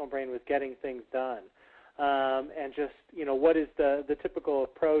Personal Brain with getting things done. And just, what is the typical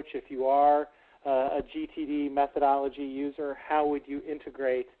approach if you are a GTD methodology user? How would you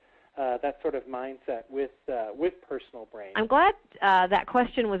integrate that sort of mindset with Personal Brain? I'm glad that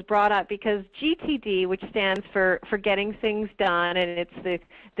question was brought up, because GTD, which stands for Getting Things Done, and it's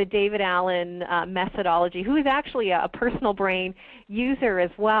the David Allen methodology, who is actually a Personal Brain user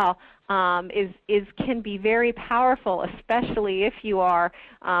as well, can be very powerful, especially if you are,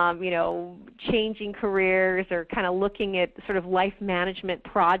 changing careers or kind of looking at sort of life management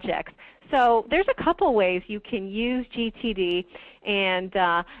projects. So there's a couple ways you can use GTD, and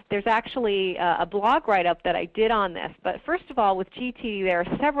there's actually a blog write-up that I did on this. But first of all, with GTD, there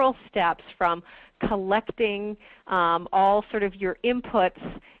are several steps from collecting all sort of your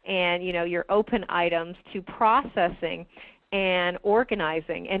inputs and your open items to processing and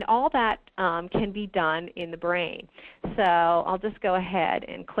organizing, and all that can be done in the brain. So I'll just go ahead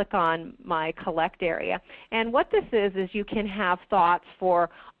and click on my collect area, and what this is you can have thoughts for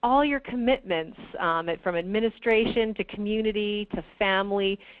all your commitments from administration to community to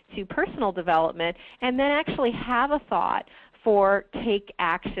family to personal development, and then actually have a thought for take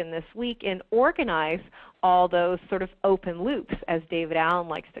action this week and organize all those sort of open loops, as David Allen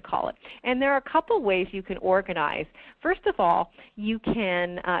likes to call it. And there are a couple ways you can organize. First of all, you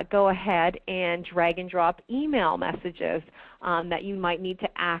can go ahead and drag and drop email messages that you might need to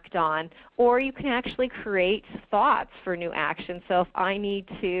act on, or you can actually create thoughts for new action. So if I need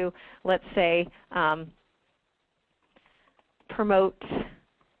to, let's say, promote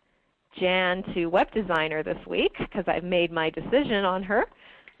Jan to web designer this week because I've made my decision on her,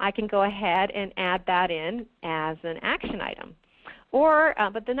 I can go ahead and add that in as an action item. Or,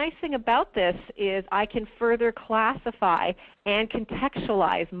 but the nice thing about this is I can further classify and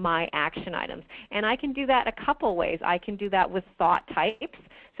contextualize my action items. And I can do that a couple ways. I can do that with thought types.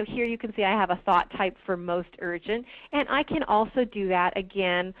 So here you can see I have a thought type for most urgent. And I can also do that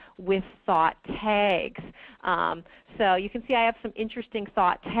again with thought tags. So you can see I have some interesting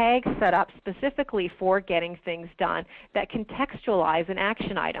thought tags set up specifically for getting things done that contextualize an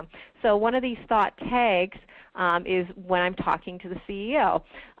action item. So one of these thought tags is when I'm talking to the CEO.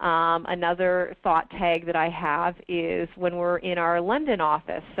 Another thought tag that I have is when we're in our London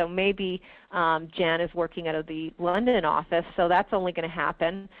office. So maybe Jan is working out of the London office, so that's only going to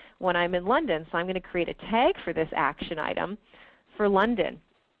happen when I'm in London. So I'm going to create a tag for this action item for London.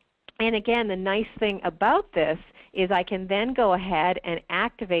 And again, the nice thing about this is I can then go ahead and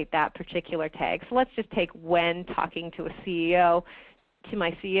activate that particular tag. So let's just take when talking to a CEO, to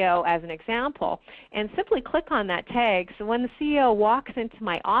my CEO as an example, and simply click on that tag. So when the CEO walks into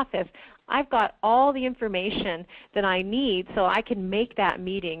my office, I've got all the information that I need so I can make that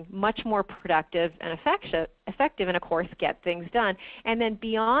meeting much more productive and effective and, of course, get things done. And then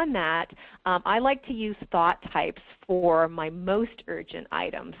beyond that, I like to use thought types for my most urgent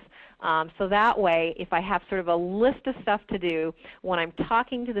items. So that way, if I have sort of a list of stuff to do when I'm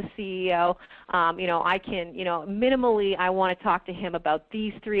talking to the CEO, I can, minimally I want to talk to him about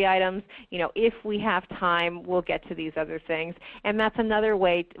these 3 items. If we have time, we'll get to these other things. And that's another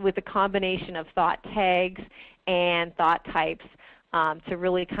way with a combination of thought tags and thought types to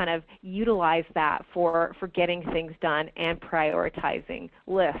really kind of utilize that for getting things done and prioritizing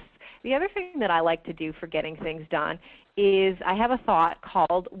lists. The other thing that I like to do for getting things done is I have a thought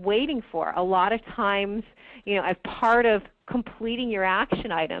called waiting for. A lot of times, as part of completing your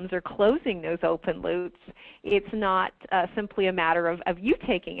action items or closing those open loops, it's not simply a matter of you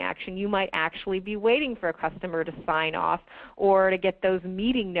taking action. You might actually be waiting for a customer to sign off or to get those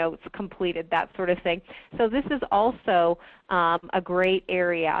meeting notes completed, that sort of thing. So this is also a great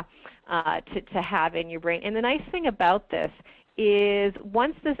area to have in your brain. And the nice thing about this is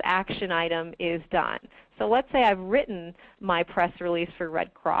once this action item is done, so let's say I've written my press release for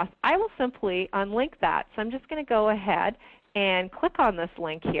Red Cross, I will simply unlink that. So I'm just going to go ahead and click on this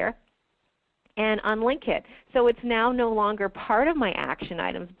link here and unlink it. So it's now no longer part of my action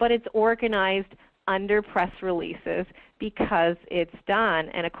items, but it's organized under press releases because it's done.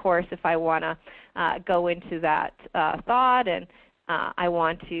 And of course, if I want to go into that thought and I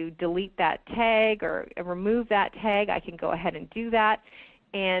want to delete that tag or remove that tag, I can go ahead and do that.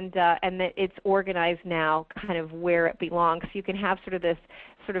 And that it's organized now kind of where it belongs. So you can have sort of this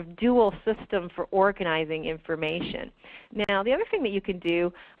sort of dual system for organizing information. Now, the other thing that you can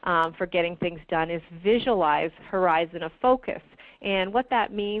do for getting things done is visualize horizon of focus. And what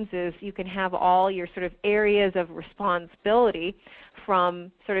that means is you can have all your sort of areas of responsibility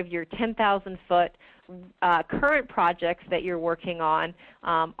from sort of your 10,000-foot current projects that you're working on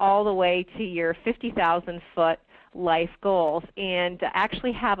all the way to your 50,000-foot life goals, and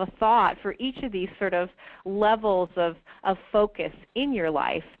actually have a thought for each of these sort of levels of focus in your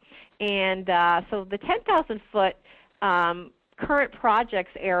life. And so the 10,000-foot current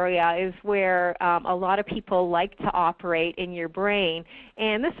projects area is where a lot of people like to operate in your brain.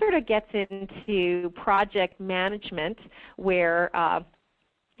 And this sort of gets into project management where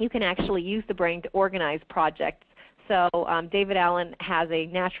you can actually use the brain to organize projects. So David Allen has a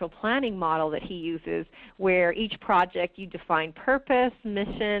natural planning model that he uses where each project you define purpose,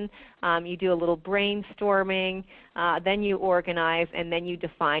 mission, you do a little brainstorming, then you organize, and then you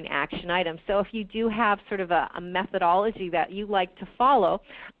define action items. So if you do have sort of a methodology that you like to follow,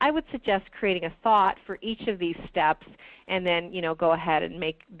 I would suggest creating a thought for each of these steps and then go ahead and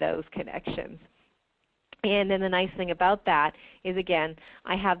make those connections. And then the nice thing about that is, again,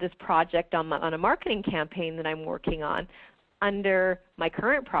 I have this project on a marketing campaign that I'm working on under my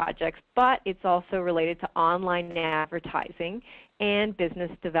current projects, but it's also related to online advertising and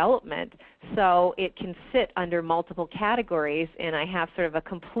business development. So it can sit under multiple categories, and I have sort of a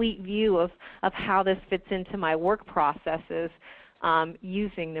complete view of how this fits into my work processes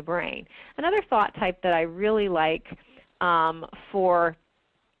using the brain. Another thought type that I really like for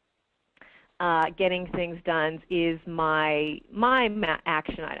getting things done is my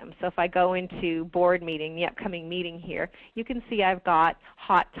action item. So if I go into board meeting, the upcoming meeting here, you can see I've got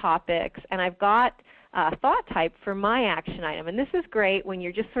hot topics and I've got thought type for my action item. And this is great when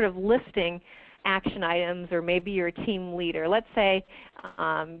you're just sort of listing action items, or maybe you're a team leader. Let's say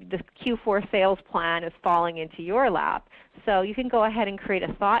the Q4 sales plan is falling into your lap. So you can go ahead and create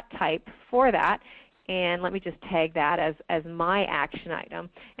a thought type for that. And let me just tag that as my action item.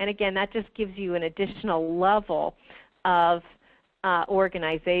 And again, that just gives you an additional level of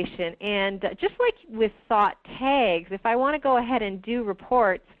organization. And just like with thought tags, if I want to go ahead and do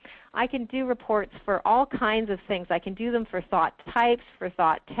reports, I can do reports for all kinds of things. I can do them for thought types, for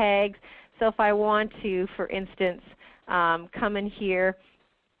thought tags. So if I want to, for instance, come in here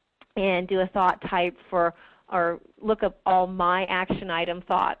and do a thought type for, or look up all my action item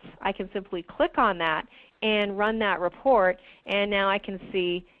thoughts, I can simply click on that and run that report, and now I can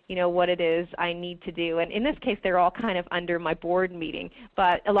see what it is I need to do. And in this case, they're all kind of under my board meeting,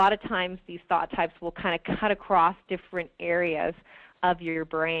 but a lot of times these thought types will kind of cut across different areas of your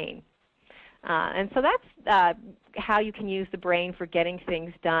brain. And so that's how you can use the brain for getting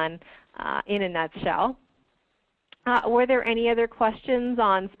things done in a nutshell. Were there any other questions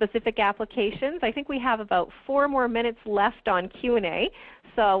on specific applications? I think we have about 4 more minutes left on Q&A,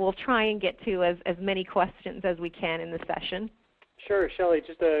 so we'll try and get to as many questions as we can in the session. Sure, Shelley,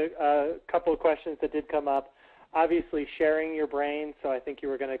 just a couple of questions that did come up. Obviously sharing your brain, so I think you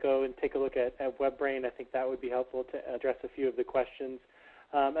were going to go and take a look at WebBrain. I think that would be helpful to address a few of the questions.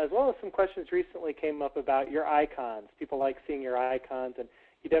 As well as some questions recently came up about your icons. People like seeing your icons, and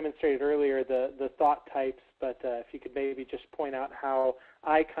you demonstrated earlier the thought types, but if you could maybe just point out how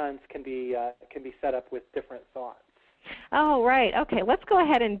icons can be set up with different thoughts. Oh, right. Okay, let's go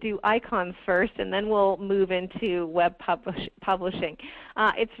ahead and do icons first, and then we'll move into web publishing.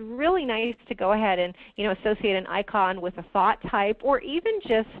 It's really nice to go ahead and associate an icon with a thought type, or even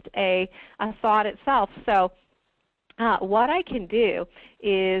just a thought itself. So what I can do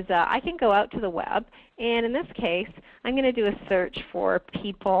is I can go out to the web, and in this case, I'm going to do a search for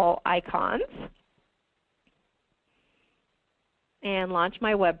people icons and launch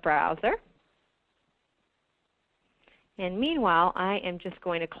my web browser. And meanwhile, I am just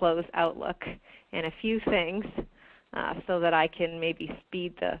going to close Outlook and a few things so that I can maybe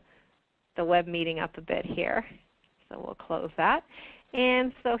speed the web meeting up a bit here. So we'll close that.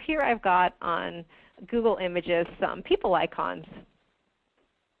 And so here I've got on Google Images some people icons.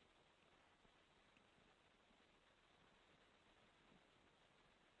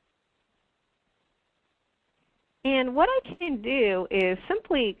 And what I can do is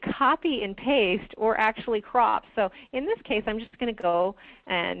simply copy and paste, or actually crop. So in this case, I'm just going to go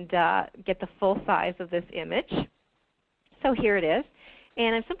and get the full size of this image. So here it is.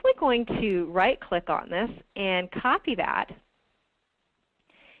 And I'm simply going to right-click on this and copy that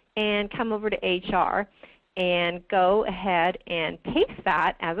and come over to HR and go ahead and paste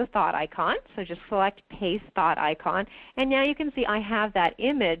that as a thought icon. So just select Paste Thought Icon. And now you can see I have that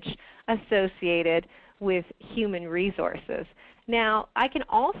image associated with human resources. Now, I can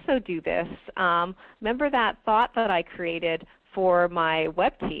also do this. Remember that thought that I created for my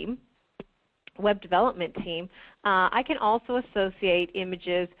web team, web development team? I can also associate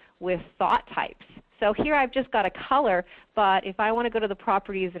images with thought types. So here I've just got a color, but if I want to go to the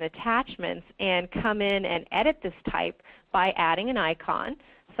properties and attachments and come in and edit this type by adding an icon,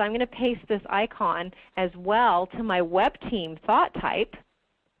 so I'm going to paste this icon as well to my web team thought type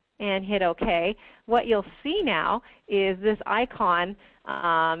and hit OK. What you'll see now is this icon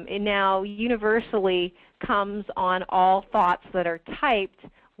it now universally comes on all thoughts that are typed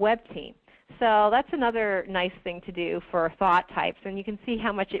web team. So that's another nice thing to do for thought types, and you can see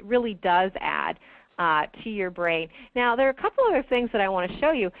how much it really does add to your brain. Now, there are a couple other things that I want to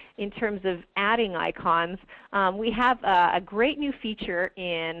show you in terms of adding icons. We have a great new feature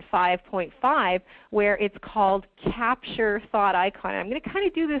in 5.5 where it's called Capture Thought Icon. I'm going to kind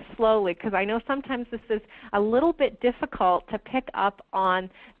of do this slowly because I know sometimes this is a little bit difficult to pick up on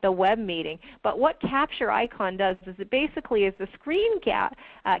the web meeting. But what Capture Icon does is it basically is a screen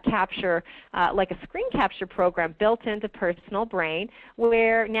capture, like a screen capture program built into Personal Brain,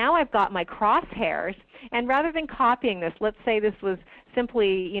 where now I've got my crosshairs, and rather than copying this, let's say this was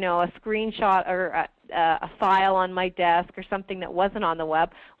simply a screenshot or a file on my desk or something that wasn't on the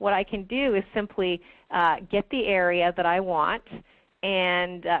web, what I can do is simply get the area that I want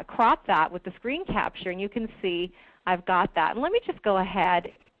and crop that with the screen capture, and you can see I've got that. And let me just go ahead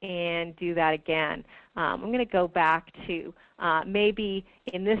and do that again. I'm going to go back to maybe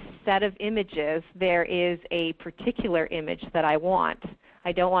in this set of images there is a particular image that I want.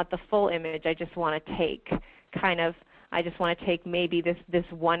 I don't want the full image. I just want to take maybe this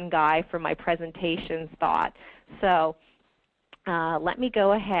one guy for my presentation's thought. So let me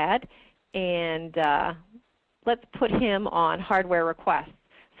go ahead and let's put him on hardware requests.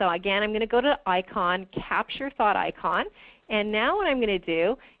 So again, I'm going to go to icon, capture thought icon, and now what I'm going to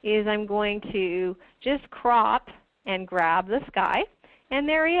do is I'm going to just crop and grab this guy, and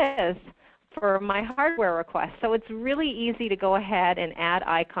there he is for my hardware request. So it's really easy to go ahead and add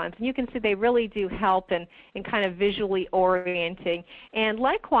icons, and you can see they really do help in kind of visually orienting. And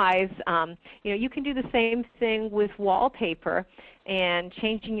likewise, you can do the same thing with wallpaper and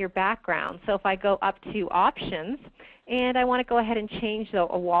changing your background. So if I go up to options and I want to go ahead and change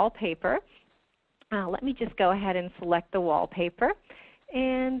a wallpaper, let me just go ahead and select the wallpaper,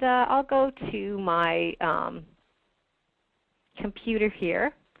 and I'll go to my computer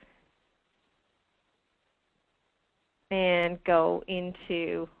here and go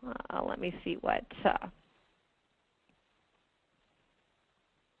into, let me see what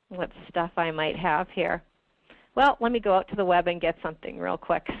stuff I might have here. Well, let me go out to the web and get something real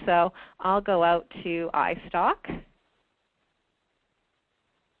quick. So I'll go out to iStock.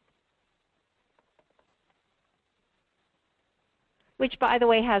 Which, by the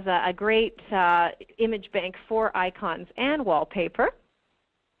way, has a great image bank for icons and wallpaper.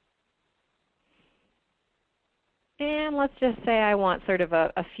 And let's just say I want sort of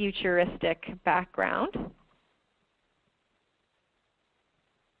a futuristic background.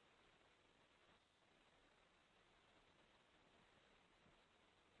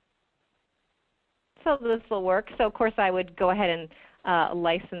 So this will work. So of course I would go ahead and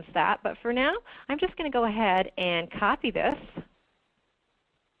license that. But for now, I'm just going to go ahead and copy this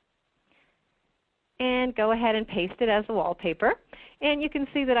and go ahead and paste it as a wallpaper. And you can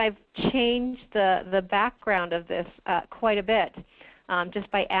see that I've changed the background of this quite a bit just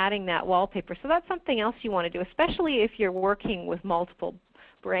by adding that wallpaper. So that's something else you want to do, especially if you're working with multiple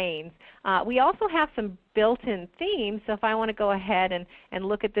brains. We also have some built-in themes, so if I want to go ahead and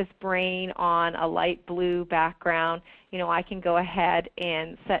look at this brain on a light blue background, I can go ahead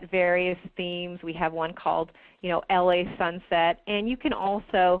and set various themes. We have one called LA Sunset, and you can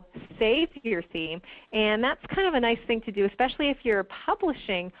also save your theme, and that's kind of a nice thing to do, especially if you're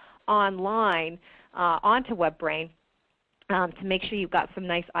publishing online onto WebBrain. To make sure you've got some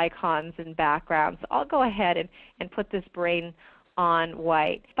nice icons and backgrounds. So I'll go ahead and put this brain on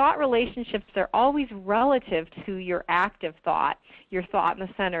white. Thought relationships are always relative to your active thought, your thought in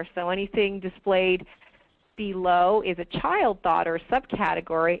the center. So anything displayed below is a child thought or a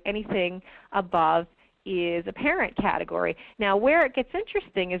subcategory. Anything above is a parent category. Now where it gets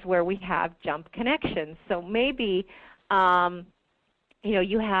interesting is where we have jump connections. So maybe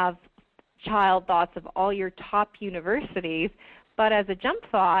you have child thoughts of all your top universities, but as a jump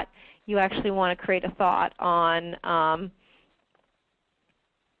thought, you actually want to create a thought on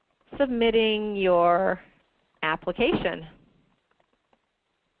submitting your application.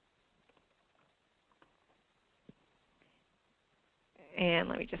 And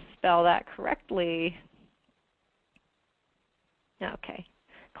let me just spell that correctly. Okay,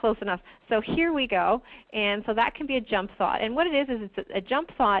 close enough. So here we go. And so that can be a jump thought. And what it is it's a jump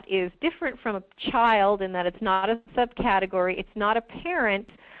thought is different from a child in that it's not a subcategory, it's not a parent,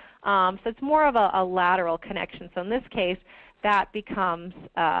 so it's more of a lateral connection. So in this case, that becomes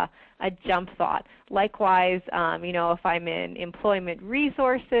a jump thought. Likewise, if I'm in employment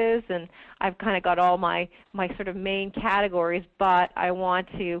resources and I've kind of got all my sort of main categories, but I want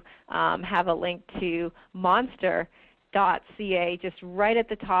to have a link to monster.ca just right at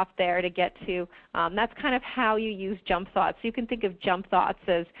the top there to get to. That's kind of how you use jump thoughts. You can think of jump thoughts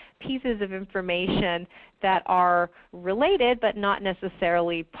as pieces of information that are related but not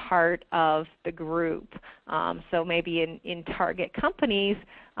necessarily part of the group. So maybe in target companies,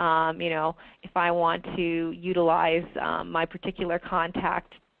 if I want to utilize my particular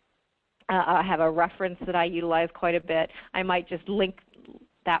contact, I have a reference that I utilize quite a bit, I might just link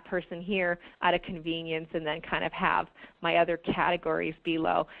that person here out of convenience and then kind of have my other categories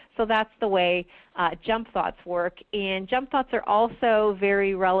below. So that's the way jump thoughts work. And jump thoughts are also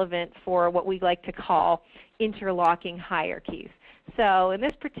very relevant for what we like to call interlocking hierarchies. So in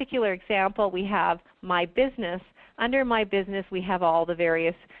this particular example, we have my business. Under my business, we have all the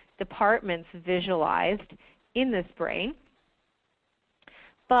various departments visualized in this brain.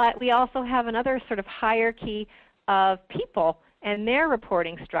 But we also have another sort of hierarchy of people and their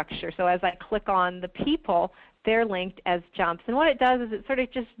reporting structure. So as I click on the people, they're linked as jumps. And what it does is it sort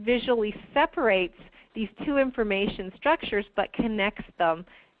of just visually separates these two information structures but connects them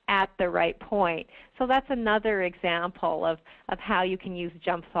at the right point. So that's another example of how you can use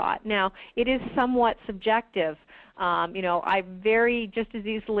jump thought. Now, it is somewhat subjective. I just as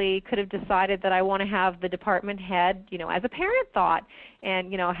easily could have decided that I want to have the department head, as a parent thought,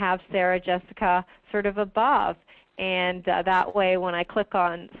 and have Sarah Jessica sort of above. And that way, when I click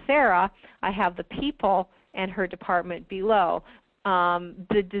on Sarah, I have the people and her department below.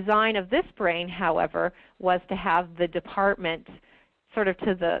 The design of this brain, however, was to have the department sort of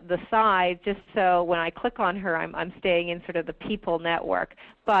to the side, just so when I click on her, I'm staying in sort of the people network.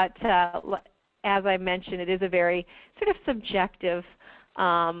 But as I mentioned, it is a very sort of subjective,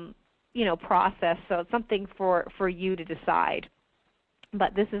 process. So it's something for you to decide.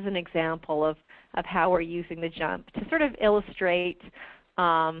 But this is an example of how we're using the jump to sort of illustrate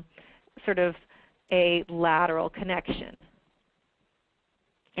sort of a lateral connection.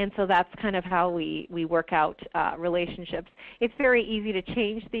 And so that's kind of how we work out relationships. It's very easy to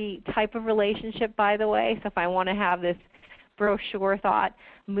change the type of relationship, by the way. So if I want to have this brochure thought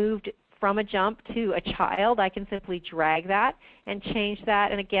moved from a jump to a child, I can simply drag that and change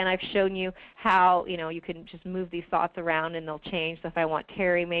that. And again, I've shown you how you can just move these thoughts around and they'll change. So if I want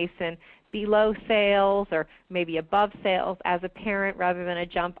Terry Mason below sales or maybe above sales as a parent rather than a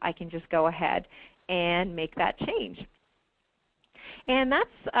jump, I can just go ahead and make that change. And that's,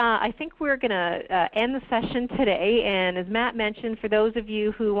 I think we're going to end the session today. And as Matt mentioned, for those of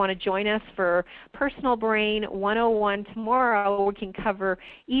you who want to join us for Personal Brain 101 tomorrow, we can cover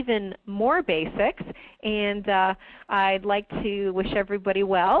even more basics. And I'd like to wish everybody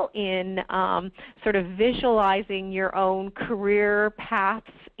well in sort of visualizing your own career paths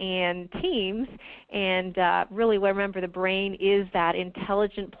and teams. And really remember, the brain is that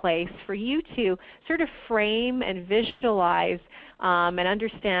intelligent place for you to sort of frame and visualize and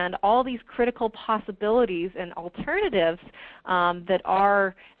understand all these critical possibilities and alternatives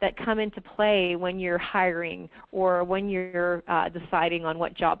that come into play when you're hiring or when you're deciding on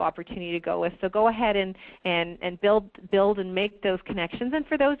what job opportunity to go with. So go ahead and build and make those connections. And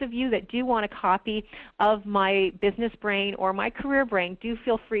for those of you that do want a copy of my Business Brain or my Career Brain, do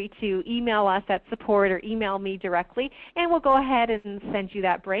feel free to email us at support or email me directly, and we'll go ahead and send you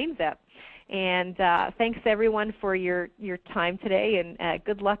that brain zip. And thanks everyone for your time today, and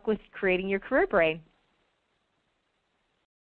good luck with creating your Career Brain.